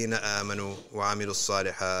الذين آمنوا وعملوا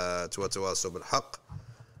الصالحات وتواصوا بالحق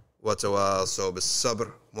وتواصوا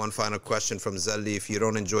بالصبر. One final question from Zalli. If you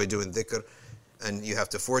don't enjoy doing dhikr and you have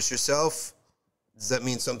to force yourself, does that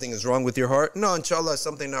mean something is wrong with your heart? No, inshallah,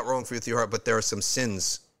 something not wrong with your heart, but there are some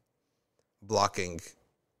sins blocking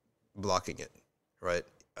it, right?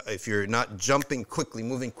 If you're not jumping quickly,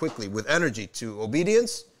 moving quickly with energy to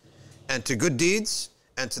obedience and to good deeds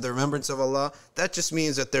and to the remembrance of Allah, that just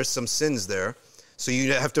means that there's some sins there. So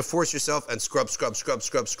you have to force yourself and scrub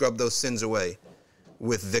those sins away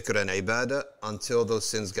with dhikr and ibadah until those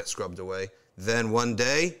sins get scrubbed away. Then one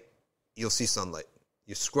day, you'll see sunlight.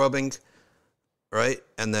 You're scrubbing, right?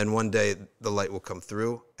 And then one day, the light will come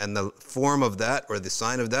through. And the form of that, or the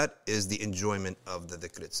sign of that, is the enjoyment of the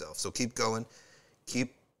dhikr itself. So keep going.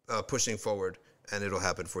 Keep pushing forward, and it'll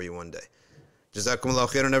happen for you one day. Jazakumullahu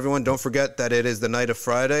khairan, everyone. Don't forget that it is the night of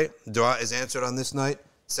Friday. Dua is answered on this night.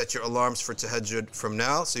 Set your alarms for tahajjud from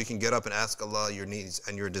now so you can get up and ask Allah your needs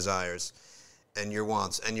and your desires and your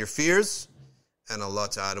wants and your fears, and Allah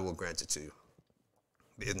Ta'ala will grant it to you.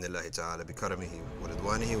 بإذن الله تعالى بكرمه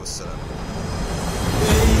ورضوانه والسلام.